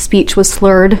speech was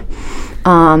slurred,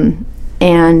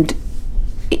 and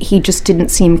he just didn't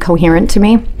seem coherent to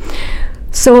me.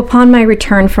 So upon my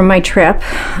return from my trip,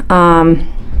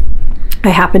 I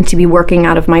happened to be working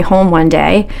out of my home one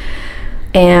day,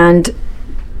 and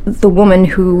the woman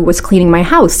who was cleaning my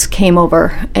house came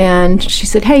over, and she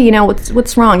said, hey,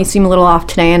 what's wrong? You seem a little off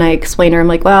today. And I explained to her, I'm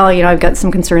like, well, I've got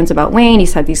some concerns about Wayne.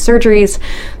 He's had these surgeries,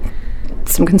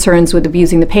 some concerns with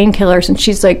abusing the painkillers. And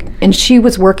she's like, and she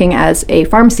was working as a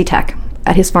pharmacy tech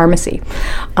at his pharmacy.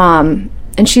 And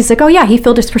she's like, oh yeah, he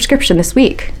filled his prescription this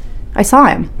week. I saw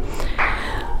him.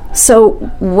 So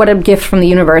what a gift from the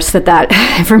universe that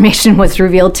information was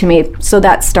revealed to me. So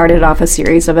that started off a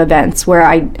series of events where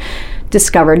I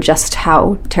discovered just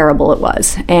how terrible it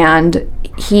was. And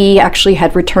he actually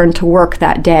had returned to work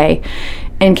that day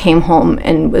and came home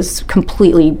and was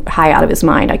completely high out of his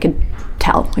mind. I could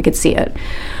tell, I could see it.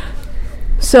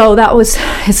 So that was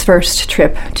his first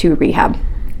trip to rehab.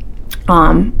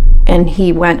 And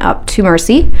he went up to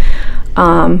Mercy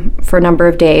for a number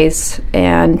of days,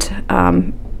 and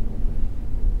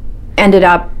ended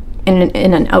up in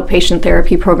an outpatient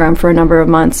therapy program for a number of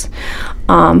months.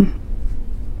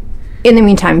 In the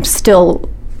meantime, still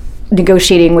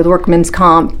negotiating with Workman's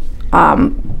Comp.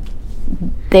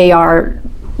 They are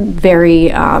very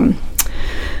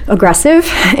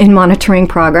aggressive in monitoring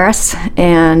progress,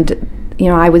 and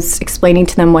I was explaining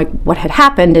to them like what had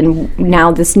happened, and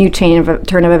now this new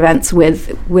turn of events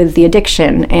with the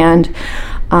addiction, and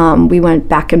we went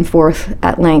back and forth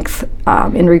at length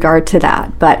in regard to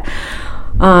that. But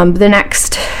the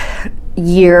next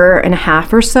year and a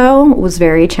half or so was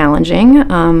very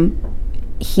challenging.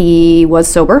 He was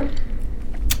sober,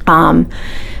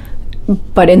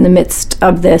 but in the midst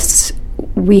of this,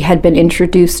 we had been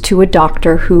introduced to a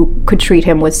doctor who could treat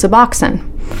him with Suboxone.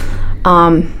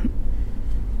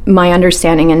 my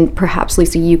understanding, and perhaps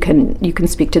Lisa, you can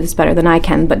speak to this better than I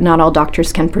can, but not all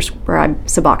doctors can prescribe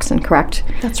Suboxone, correct?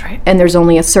 That's right. And there's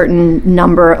only a certain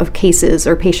number of cases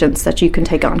or patients that you can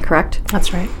take on, correct?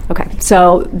 That's right. Okay,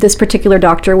 so this particular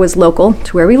doctor was local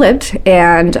to where we lived,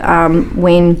 and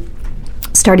Wayne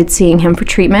started seeing him for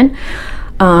treatment,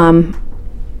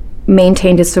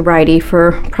 maintained his sobriety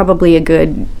for probably a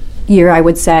good year, I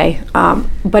would say.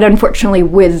 But unfortunately,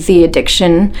 with the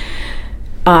addiction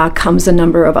comes a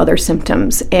number of other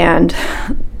symptoms, and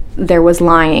there was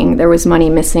lying, there was money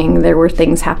missing, there were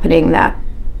things happening that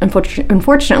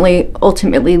unfortunately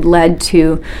ultimately led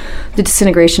to the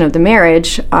disintegration of the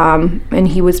marriage, and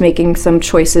he was making some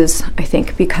choices, I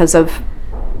think, because of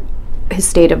his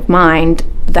state of mind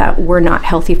that were not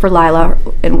healthy for Lila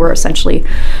and were essentially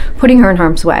putting her in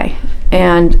harm's way.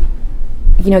 And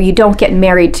you don't get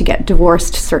married to get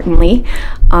divorced, certainly,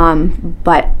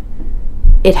 but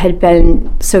it had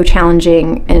been so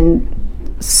challenging and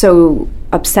so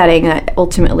upsetting that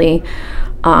ultimately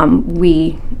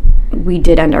we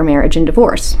did end our marriage in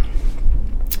divorce.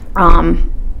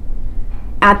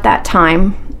 At that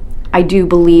time, I do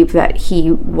believe that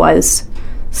he was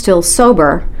still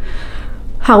sober.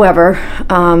 However,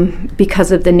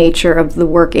 because of the nature of the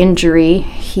work injury,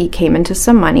 he came into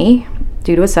some money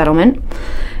due to a settlement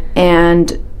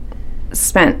and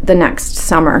spent the next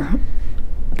summer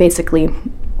basically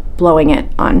blowing it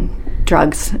on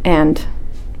drugs and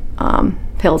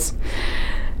pills.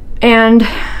 And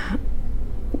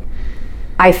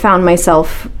I found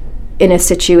myself in a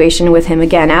situation with him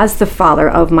again as the father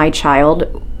of my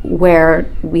child where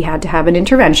we had to have an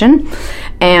intervention,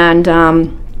 and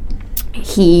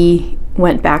he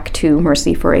went back to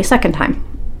Mercy for a second time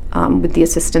with the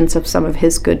assistance of some of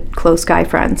his good close guy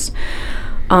friends.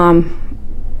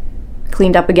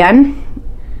 Cleaned up again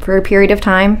for a period of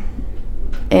time,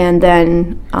 and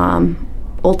then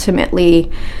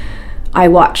ultimately I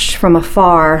watched from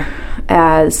afar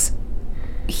as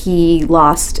he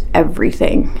lost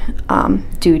everything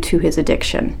due to his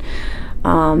addiction.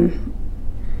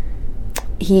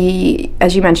 He,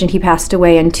 as you mentioned, he passed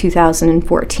away in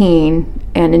 2014,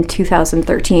 and in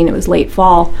 2013, it was late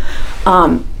fall,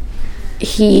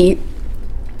 he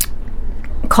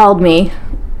called me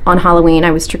on Halloween.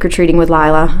 I was trick-or-treating with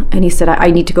Lila, and he said,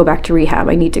 I need to go back to rehab.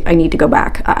 I need to go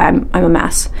back. I'm a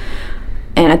mess.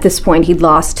 And at this point, he'd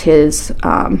lost his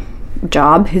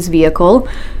job, his vehicle,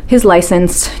 his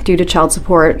license due to child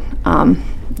support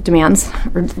demands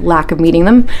or lack of meeting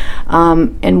them.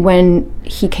 And when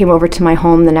he came over to my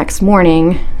home the next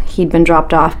morning, he'd been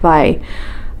dropped off by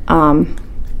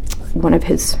one of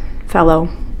his fellow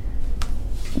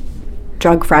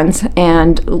drug friends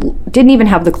and didn't even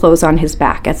have the clothes on his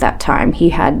back at that time. He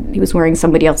was wearing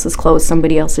somebody else's clothes,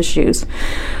 somebody else's shoes.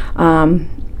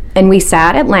 And we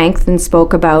sat at length and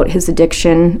spoke about his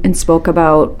addiction and spoke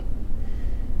about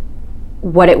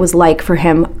what it was like for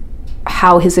him,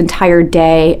 how his entire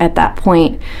day at that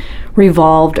point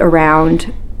revolved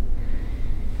around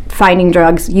finding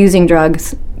drugs, using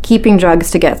drugs, keeping drugs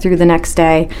to get through the next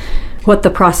day, what the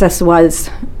process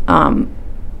was,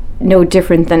 no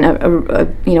different than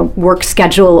a work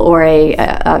schedule or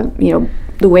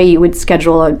the way you would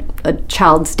schedule a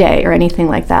child's day or anything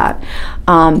like that.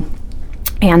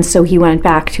 And so he went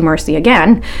back to Mercy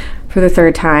again for the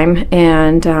third time,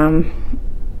 and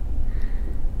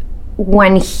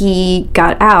when he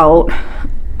got out,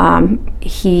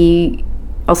 he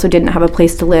also didn't have a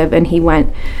place to live, and he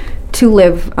went to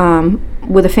live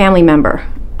with a family member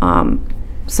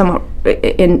somewhat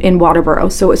in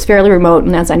Waterboro. So it was fairly remote,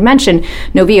 and as I mentioned,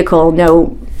 no vehicle,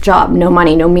 no job, no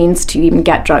money, no means to even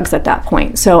get drugs at that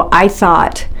point. So I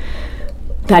thought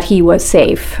that he was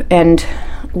safe and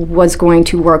was going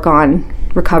to work on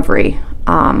recovery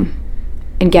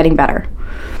and getting better.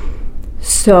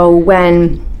 So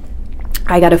when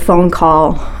I got a phone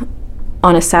call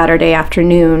on a Saturday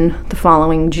afternoon the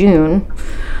following June,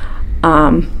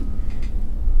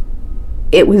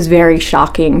 it was very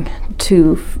shocking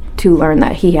to learn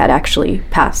that he had actually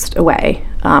passed away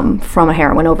from a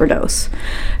heroin overdose.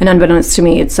 And unbeknownst to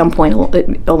me, at some point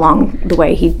along the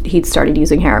way, he'd started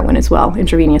using heroin as well,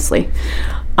 intravenously.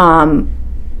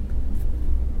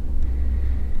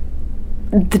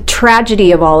 The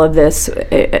tragedy of all of this,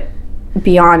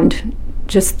 beyond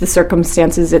just the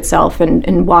circumstances itself,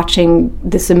 and watching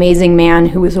this amazing man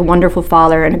who was a wonderful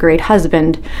father and a great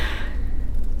husband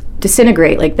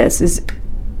disintegrate like this, is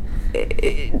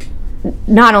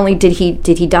not only did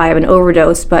he die of an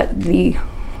overdose, but the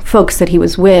folks that he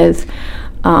was with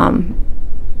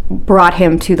brought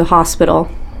him to the hospital,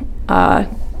 to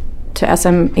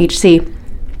SMHC,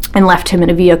 and left him in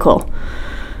a vehicle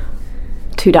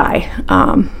to die.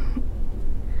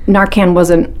 Narcan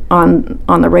wasn't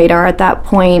on the radar at that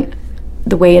point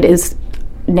the way it is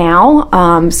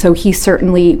now, so he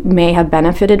certainly may have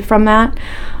benefited from that.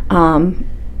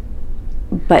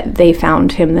 But they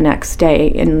found him the next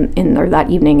day or that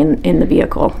evening in the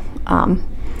vehicle.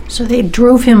 So they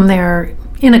drove him there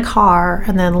in a car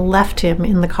and then left him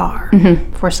in the car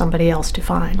for somebody else to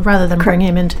find, rather than bring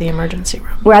him into the emergency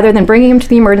room. Rather than bringing him to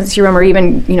the emergency room, or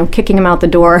even kicking him out the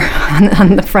door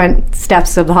on the front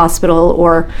steps of the hospital,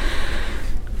 or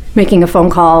making a phone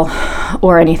call,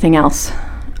 or anything else.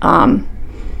 I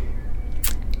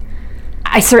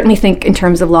certainly think in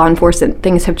terms of law enforcement,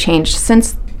 things have changed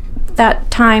since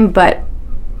that time, but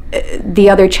the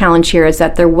other challenge here is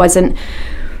that it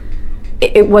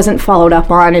wasn't followed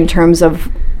up on in terms of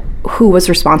who was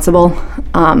responsible,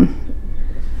 and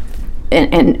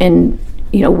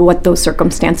what those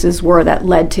circumstances were that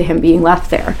led to him being left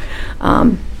there.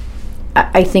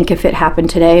 I think if it happened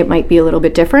today, it might be a little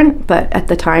bit different, but at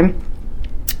the time,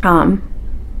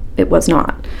 it was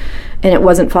not. And it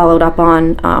wasn't followed up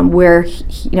on, where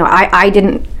I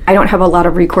don't have a lot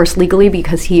of recourse legally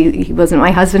because he wasn't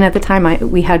my husband at the time.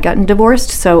 We had gotten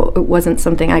divorced, so it wasn't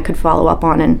something I could follow up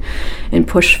on and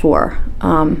push for.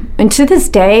 And to this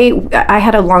day, I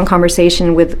had a long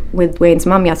conversation with Wayne's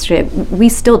mom yesterday. We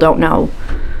still don't know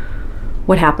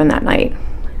what happened that night.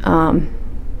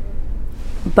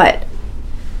 But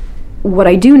what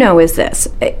I do know is this.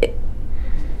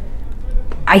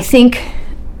 I think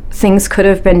things could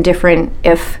have been different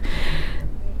if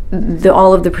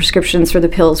all of the prescriptions for the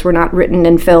pills were not written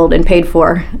and filled and paid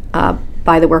for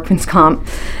by the workman's comp.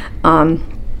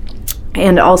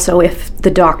 And also if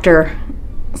the doctor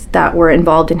that were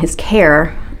involved in his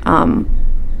care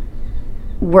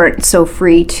weren't so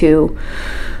free to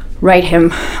write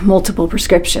him multiple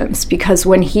prescriptions. Because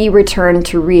when he returned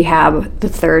to rehab the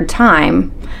third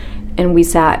time, and we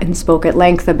sat and spoke at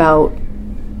length about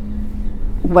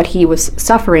what he was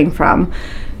suffering from,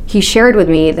 he shared with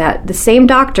me that the same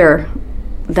doctor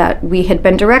that we had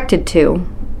been directed to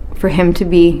for him to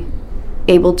be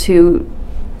able to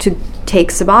take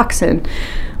Suboxone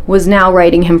was now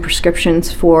writing him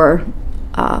prescriptions for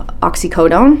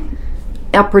oxycodone,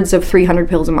 upwards of 300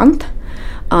 pills a month,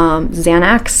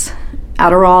 Xanax,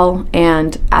 Adderall,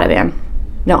 and Ativan.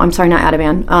 No, I'm sorry, not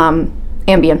Ativan,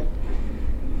 Ambien.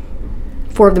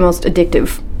 4 of the most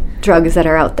addictive drugs that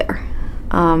are out there.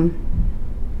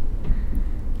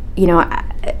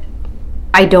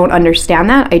 I don't understand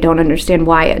that. I don't understand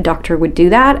why a doctor would do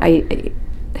that.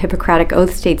 Hippocratic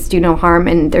Oath states do no harm,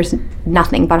 and there's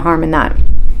nothing but harm in that.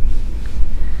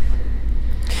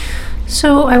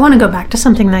 So I want to go back to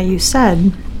something that you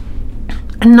said.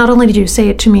 And not only did you say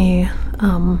it to me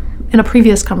in a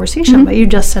previous conversation, but you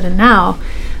just said it now,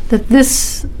 that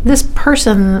this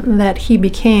person that he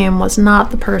became was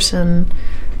not the person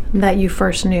that you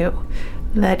first knew.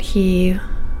 That he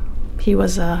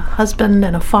was a husband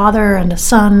and a father and a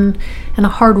son and a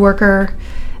hard worker.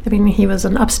 I mean, he was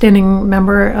an upstanding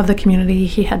member of the community.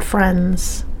 He had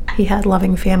friends. He had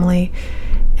loving family.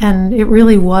 And it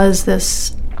really was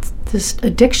this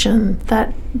addiction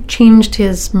that changed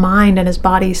his mind and his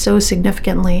body so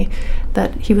significantly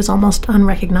that he was almost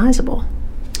unrecognizable.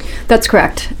 That's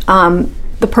correct.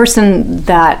 The person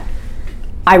that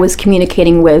I was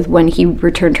communicating with when he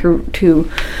returned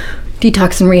to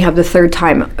detox and rehab the third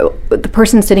time, the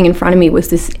person sitting in front of me was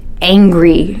this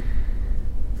angry,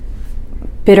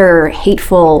 bitter,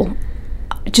 hateful,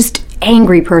 just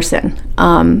angry person.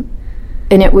 And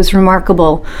it was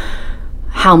remarkable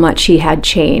how much he had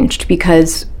changed,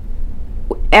 because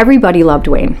everybody loved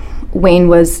Wayne. Wayne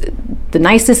was the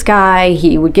nicest guy.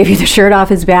 He would give you the shirt off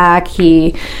his back.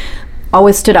 He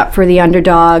always stood up for the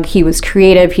underdog. He was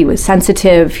creative. He was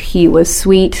sensitive. He was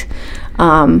sweet.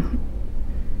 And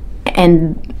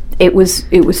it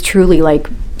was truly like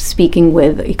speaking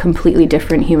with a completely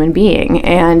different human being.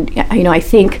 And, I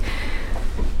think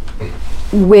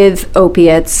with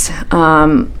opiates,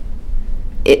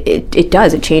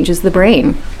 it changes the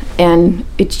brain, and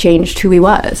it changed who he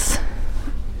was.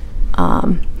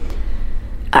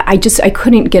 I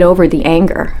couldn't get over the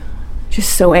anger,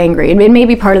 just so angry. And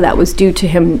maybe part of that was due to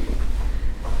him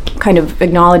kind of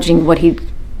acknowledging what he'd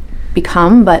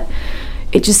become, but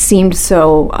it just seemed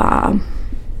so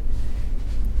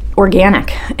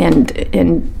organic and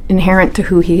inherent to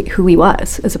who he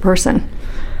was as a person.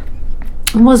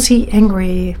 Was he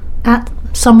angry at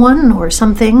someone or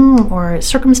something or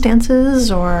circumstances,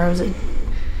 or was it,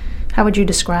 how would you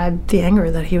describe the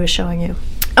anger that he was showing you?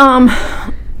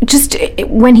 Just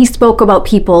when he spoke about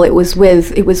people, it was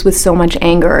with so much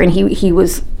anger, and he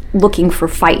was looking for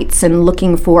fights and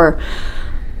looking for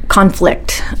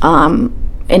conflict.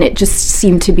 and it just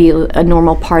seemed to be a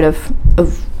normal part of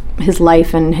his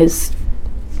life and his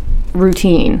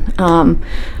routine.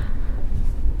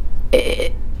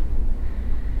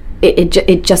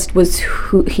 It just was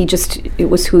who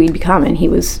he'd become, and he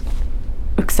was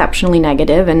exceptionally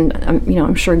negative, and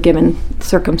I'm sure given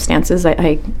circumstances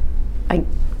I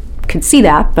could see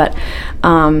that, but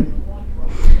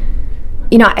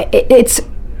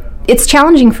it's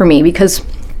challenging for me, because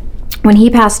when he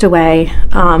passed away,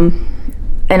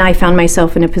 and I found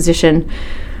myself in a position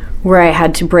where I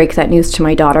had to break that news to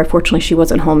my daughter. Fortunately, she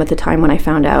wasn't home at the time when I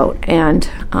found out, and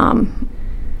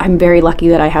I'm very lucky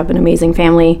that I have an amazing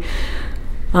family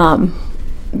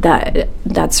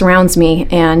that surrounds me.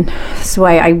 And so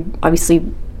I obviously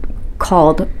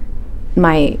called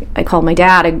my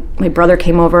dad. My brother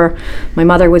came over. My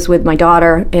mother was with my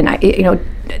daughter, and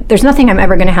there's nothing I'm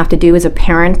ever going to have to do as a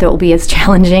parent that will be as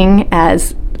challenging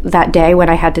as that day when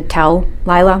I had to tell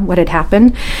Lila what had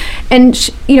happened. And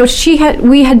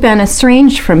we had been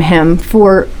estranged from him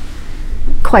for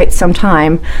quite some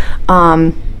time.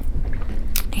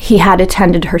 He had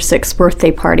attended her 6th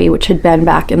birthday party, which had been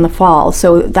back in the fall.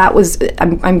 So that was,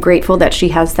 I'm grateful that she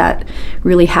has that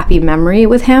really happy memory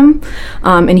with him.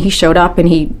 And he showed up, and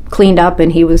he cleaned up,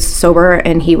 and he was sober,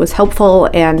 and he was helpful.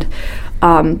 And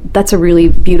that's a really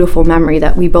beautiful memory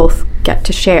that we both get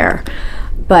to share.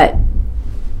 But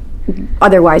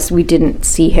otherwise, we didn't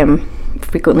see him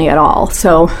frequently at all.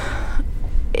 So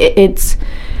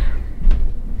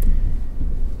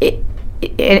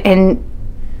and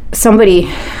somebody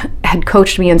had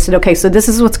coached me and said, okay, so this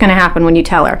is what's going to happen when you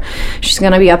tell her. She's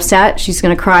going to be upset, she's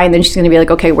going to cry, and then she's going to be like,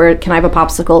 okay, where can I have a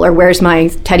popsicle, or where's my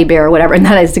teddy bear, or whatever. And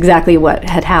that is exactly what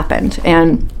had happened.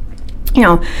 And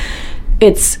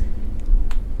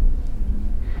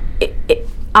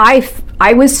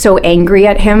I was so angry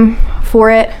at him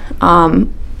for it,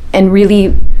 and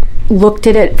really looked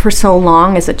at it for so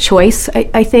long as a choice,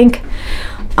 I think,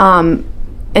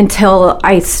 until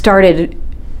I started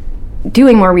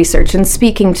doing more research and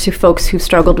speaking to folks who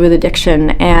struggled with addiction,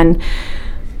 and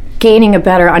gaining a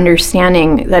better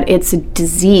understanding that it's a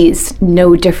disease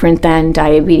no different than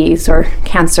diabetes or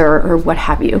cancer or what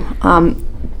have you.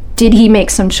 Did he make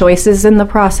some choices in the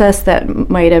process that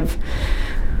might have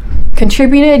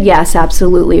contributed? Yes,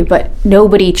 absolutely. But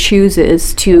nobody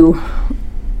chooses to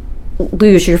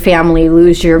lose your family,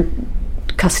 lose your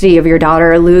custody of your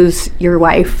daughter, lose your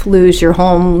wife, lose your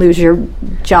home, lose your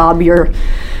job, your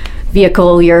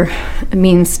vehicle, your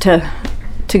means to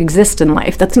exist in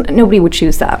life. Nobody would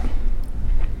choose that.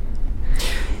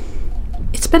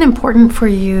 It's been important for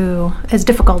you, as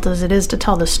difficult as it is to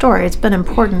tell the story, it's been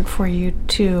important for you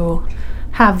to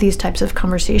have these types of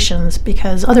conversations,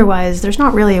 because otherwise there's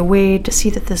not really a way to see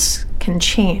that this can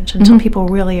change until people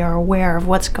really are aware of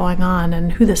what's going on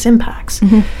and who this impacts.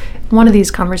 One of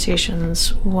these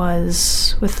conversations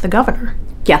was with the governor.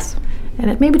 Yes. And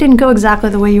it maybe didn't go exactly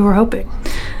the way you were hoping.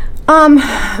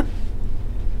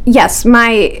 Yes,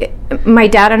 my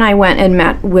dad and I went and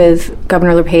met with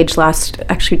Governor LePage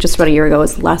actually just about a year ago, it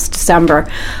was last December.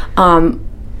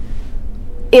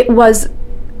 It was,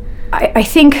 I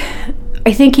think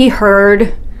he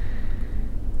heard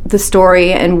the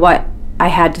story and what I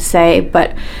had to say,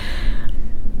 but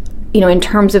in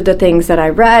terms of the things that I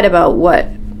read about what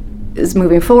is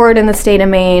moving forward in the state of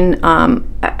Maine,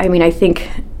 I think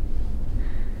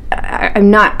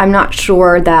I'm not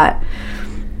sure that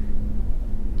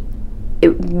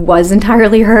it was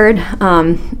entirely heard,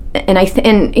 and I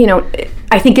think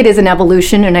it is an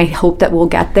evolution, and I hope that we'll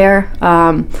get there.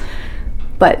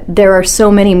 But there are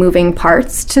so many moving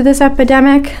parts to this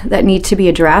epidemic that need to be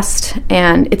addressed,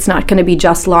 and it's not going to be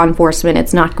just law enforcement.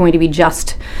 It's not going to be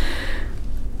just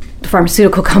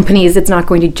pharmaceutical companies. It's not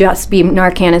going to just be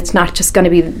Narcan. It's not just going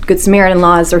to be Good Samaritan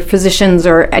laws or physicians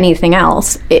or anything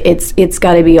else. It's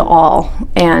got to be all,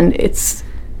 and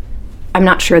I'm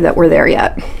not sure that we're there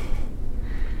yet.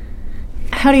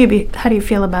 How do you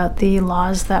feel about the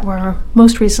laws that were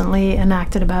most recently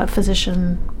enacted about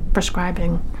physician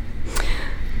prescribing?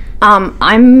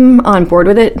 I'm on board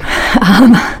with it.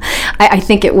 I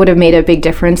think it would have made a big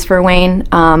difference for Wayne.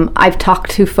 I've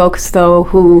talked to folks, though,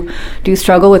 who do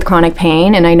struggle with chronic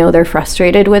pain, and I know they're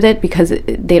frustrated with it because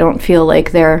they don't feel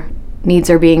like their needs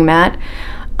are being met.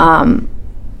 I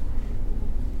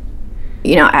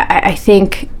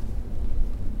think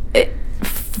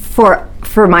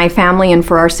for my family and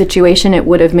for our situation, it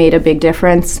would have made a big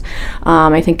difference.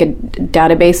 I think a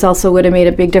database also would have made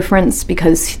a big difference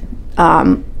because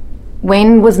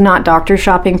Wayne was not doctor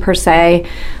shopping per se,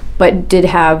 but did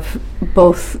have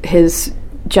both his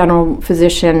general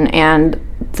physician and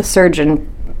the surgeon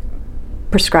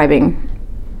prescribing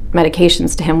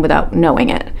medications to him without knowing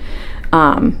it,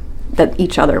 that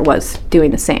each other was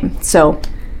doing the same. So,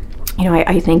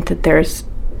 I think that there's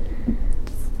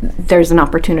an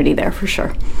opportunity there for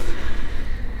sure.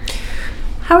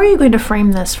 How are you going to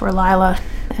frame this for Lila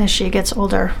as she gets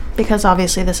older? Because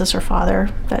obviously this is her father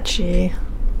that she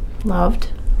loved,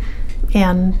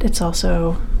 and it's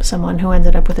also someone who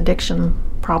ended up with addiction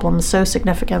problems so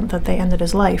significant that they ended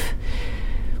his life.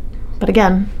 But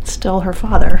again, still her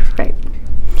father. Right.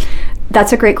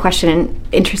 That's a great question. And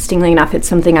interestingly enough, it's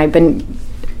something I've been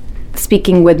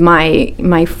speaking with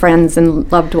my friends and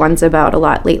loved ones about a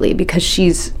lot lately, because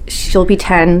she'll be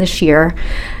 10 this year,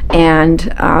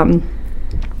 and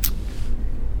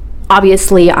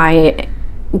obviously I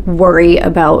worry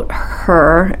about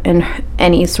her and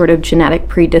any sort of genetic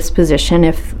predisposition,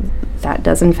 if that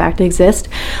does in fact exist.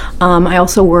 I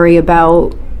also worry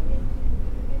about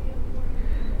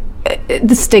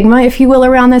the stigma, if you will,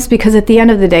 around this, because at the end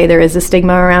of the day there is a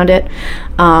stigma around it.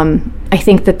 I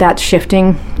think that that's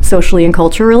shifting socially and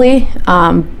culturally,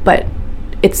 but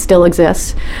it still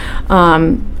exists.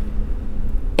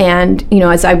 And,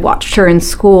 as I watched her in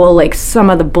school, like, some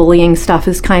of the bullying stuff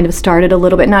has kind of started a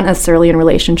little bit, not necessarily in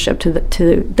relationship to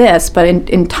this, but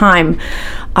in time,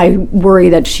 I worry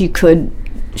that she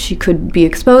could be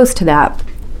exposed to that.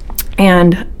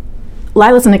 And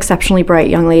Lila's an exceptionally bright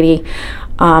young lady.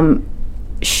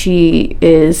 She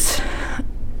is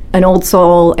an old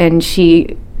soul, and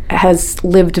she has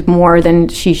lived more than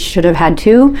she should have had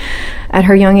to at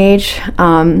her young age.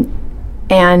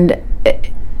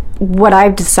 What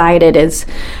I've decided is,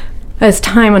 as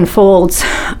time unfolds,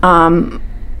 I'm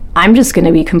just going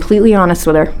to be completely honest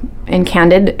with her, and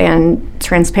candid and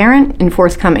transparent and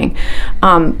forthcoming.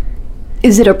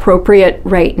 Is it appropriate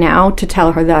right now to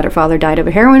tell her that her father died of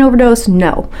a heroin overdose?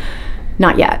 No,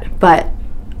 not yet. But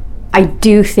I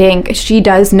do think she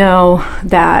does know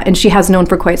that, and she has known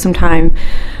for quite some time,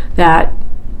 that,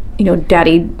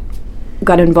 Daddy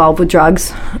got involved with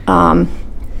drugs.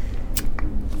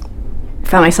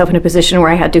 Found myself in a position where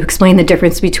I had to explain the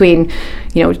difference between,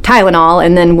 Tylenol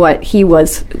and then what he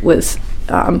was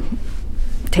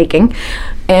taking.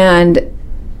 And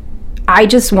I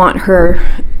just want her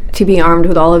to be armed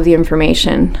with all of the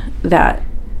information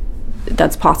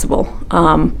that's possible.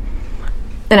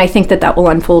 And I think that will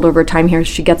unfold over time here as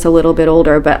she gets a little bit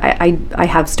older, but I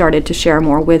have started to share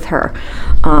more with her,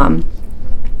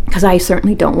 because I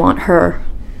certainly don't want her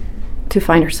to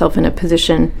find herself in a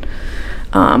position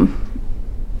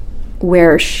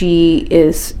where she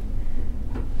is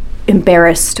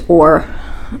embarrassed or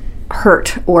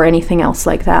hurt or anything else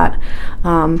like that.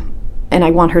 And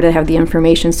I want her to have the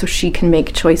information so she can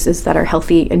make choices that are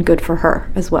healthy and good for her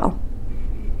as well.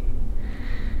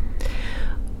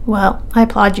 Well, I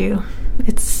applaud you.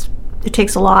 It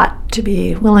takes a lot to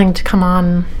be willing to come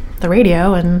on the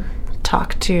radio and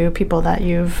talk to people that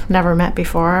you've never met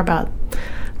before about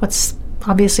what's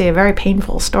obviously a very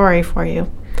painful story for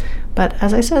you. But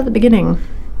as I said at the beginning,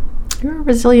 you're a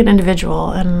resilient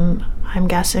individual, and I'm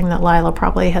guessing that Lila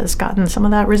probably has gotten some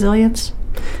of that resilience.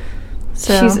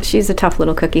 So she's a tough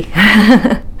little cookie.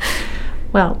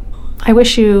 Well, I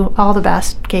wish you all the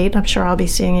best, Kate. I'm sure I'll be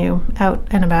seeing you out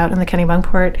and about in the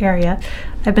Kennebunkport area.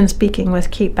 I've been speaking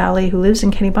with Kate Bowley, who lives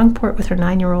in Kennebunkport with her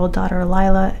 9-year-old daughter,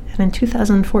 Lila. And in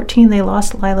 2014, they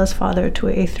lost Lila's father to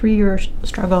a 3-year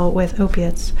struggle with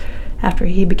opiates after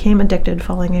he became addicted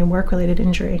following a work-related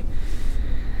injury.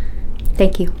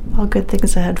 Thank you. All good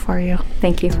things ahead for you.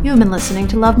 Thank you. You have been listening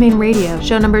to Love Maine Radio,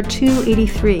 show number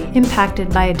 283,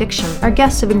 Impacted by Addiction. Our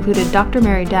guests have included Dr.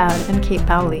 Mary Dowd and Kate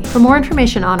Bowley. For more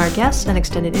information on our guests and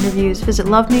extended interviews, visit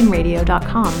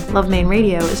lovemaineradio.com. Love Maine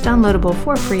Radio is downloadable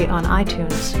for free on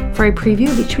iTunes. For a preview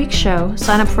of each week's show,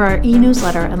 sign up for our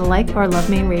e-newsletter and like our Love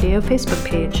Maine Radio Facebook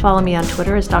page. Follow me on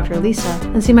Twitter as Dr. Lisa,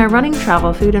 and see my running,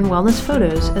 travel, food, and wellness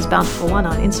photos as Bountiful One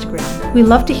on Instagram. We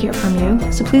love to hear from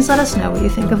you, so please let us know what you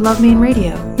think of Love Maine Radio.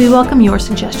 We welcome your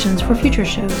suggestions for future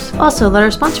shows. Also, let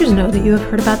our sponsors know that you have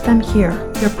heard about them here.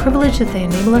 You're privileged that they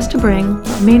enable us to bring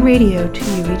Love Maine Radio to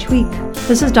you each week.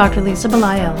 This is Dr. Lisa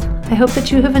Belisle. I hope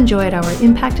that you have enjoyed our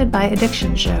Impacted by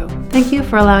Addiction show. Thank you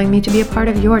for allowing me to be a part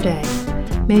of your day.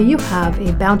 May you have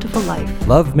a bountiful life.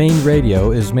 Love Maine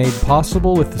Radio is made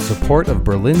possible with the support of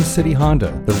Berlin City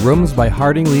Honda, The Rooms by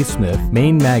Harding Lee Smith,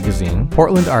 Maine Magazine,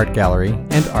 Portland Art Gallery,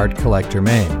 and Art Collector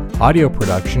Maine. Audio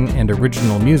production and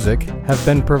original music have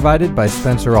been provided by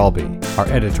Spencer Albee. Our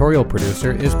editorial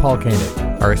producer is Paul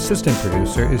Koenig. Our assistant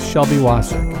producer is Shelby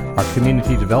Wasik. Our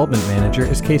community development manager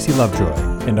is Casey Lovejoy.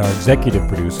 And our executive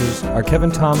producers are Kevin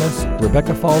Thomas,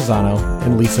 Rebecca Falzano,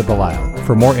 and Lisa Belisle.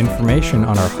 For more information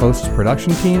on our host's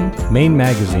production team, Maine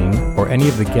Magazine, or any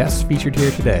of the guests featured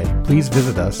here today, please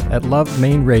visit us at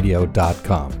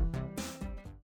lovemaineradio.com.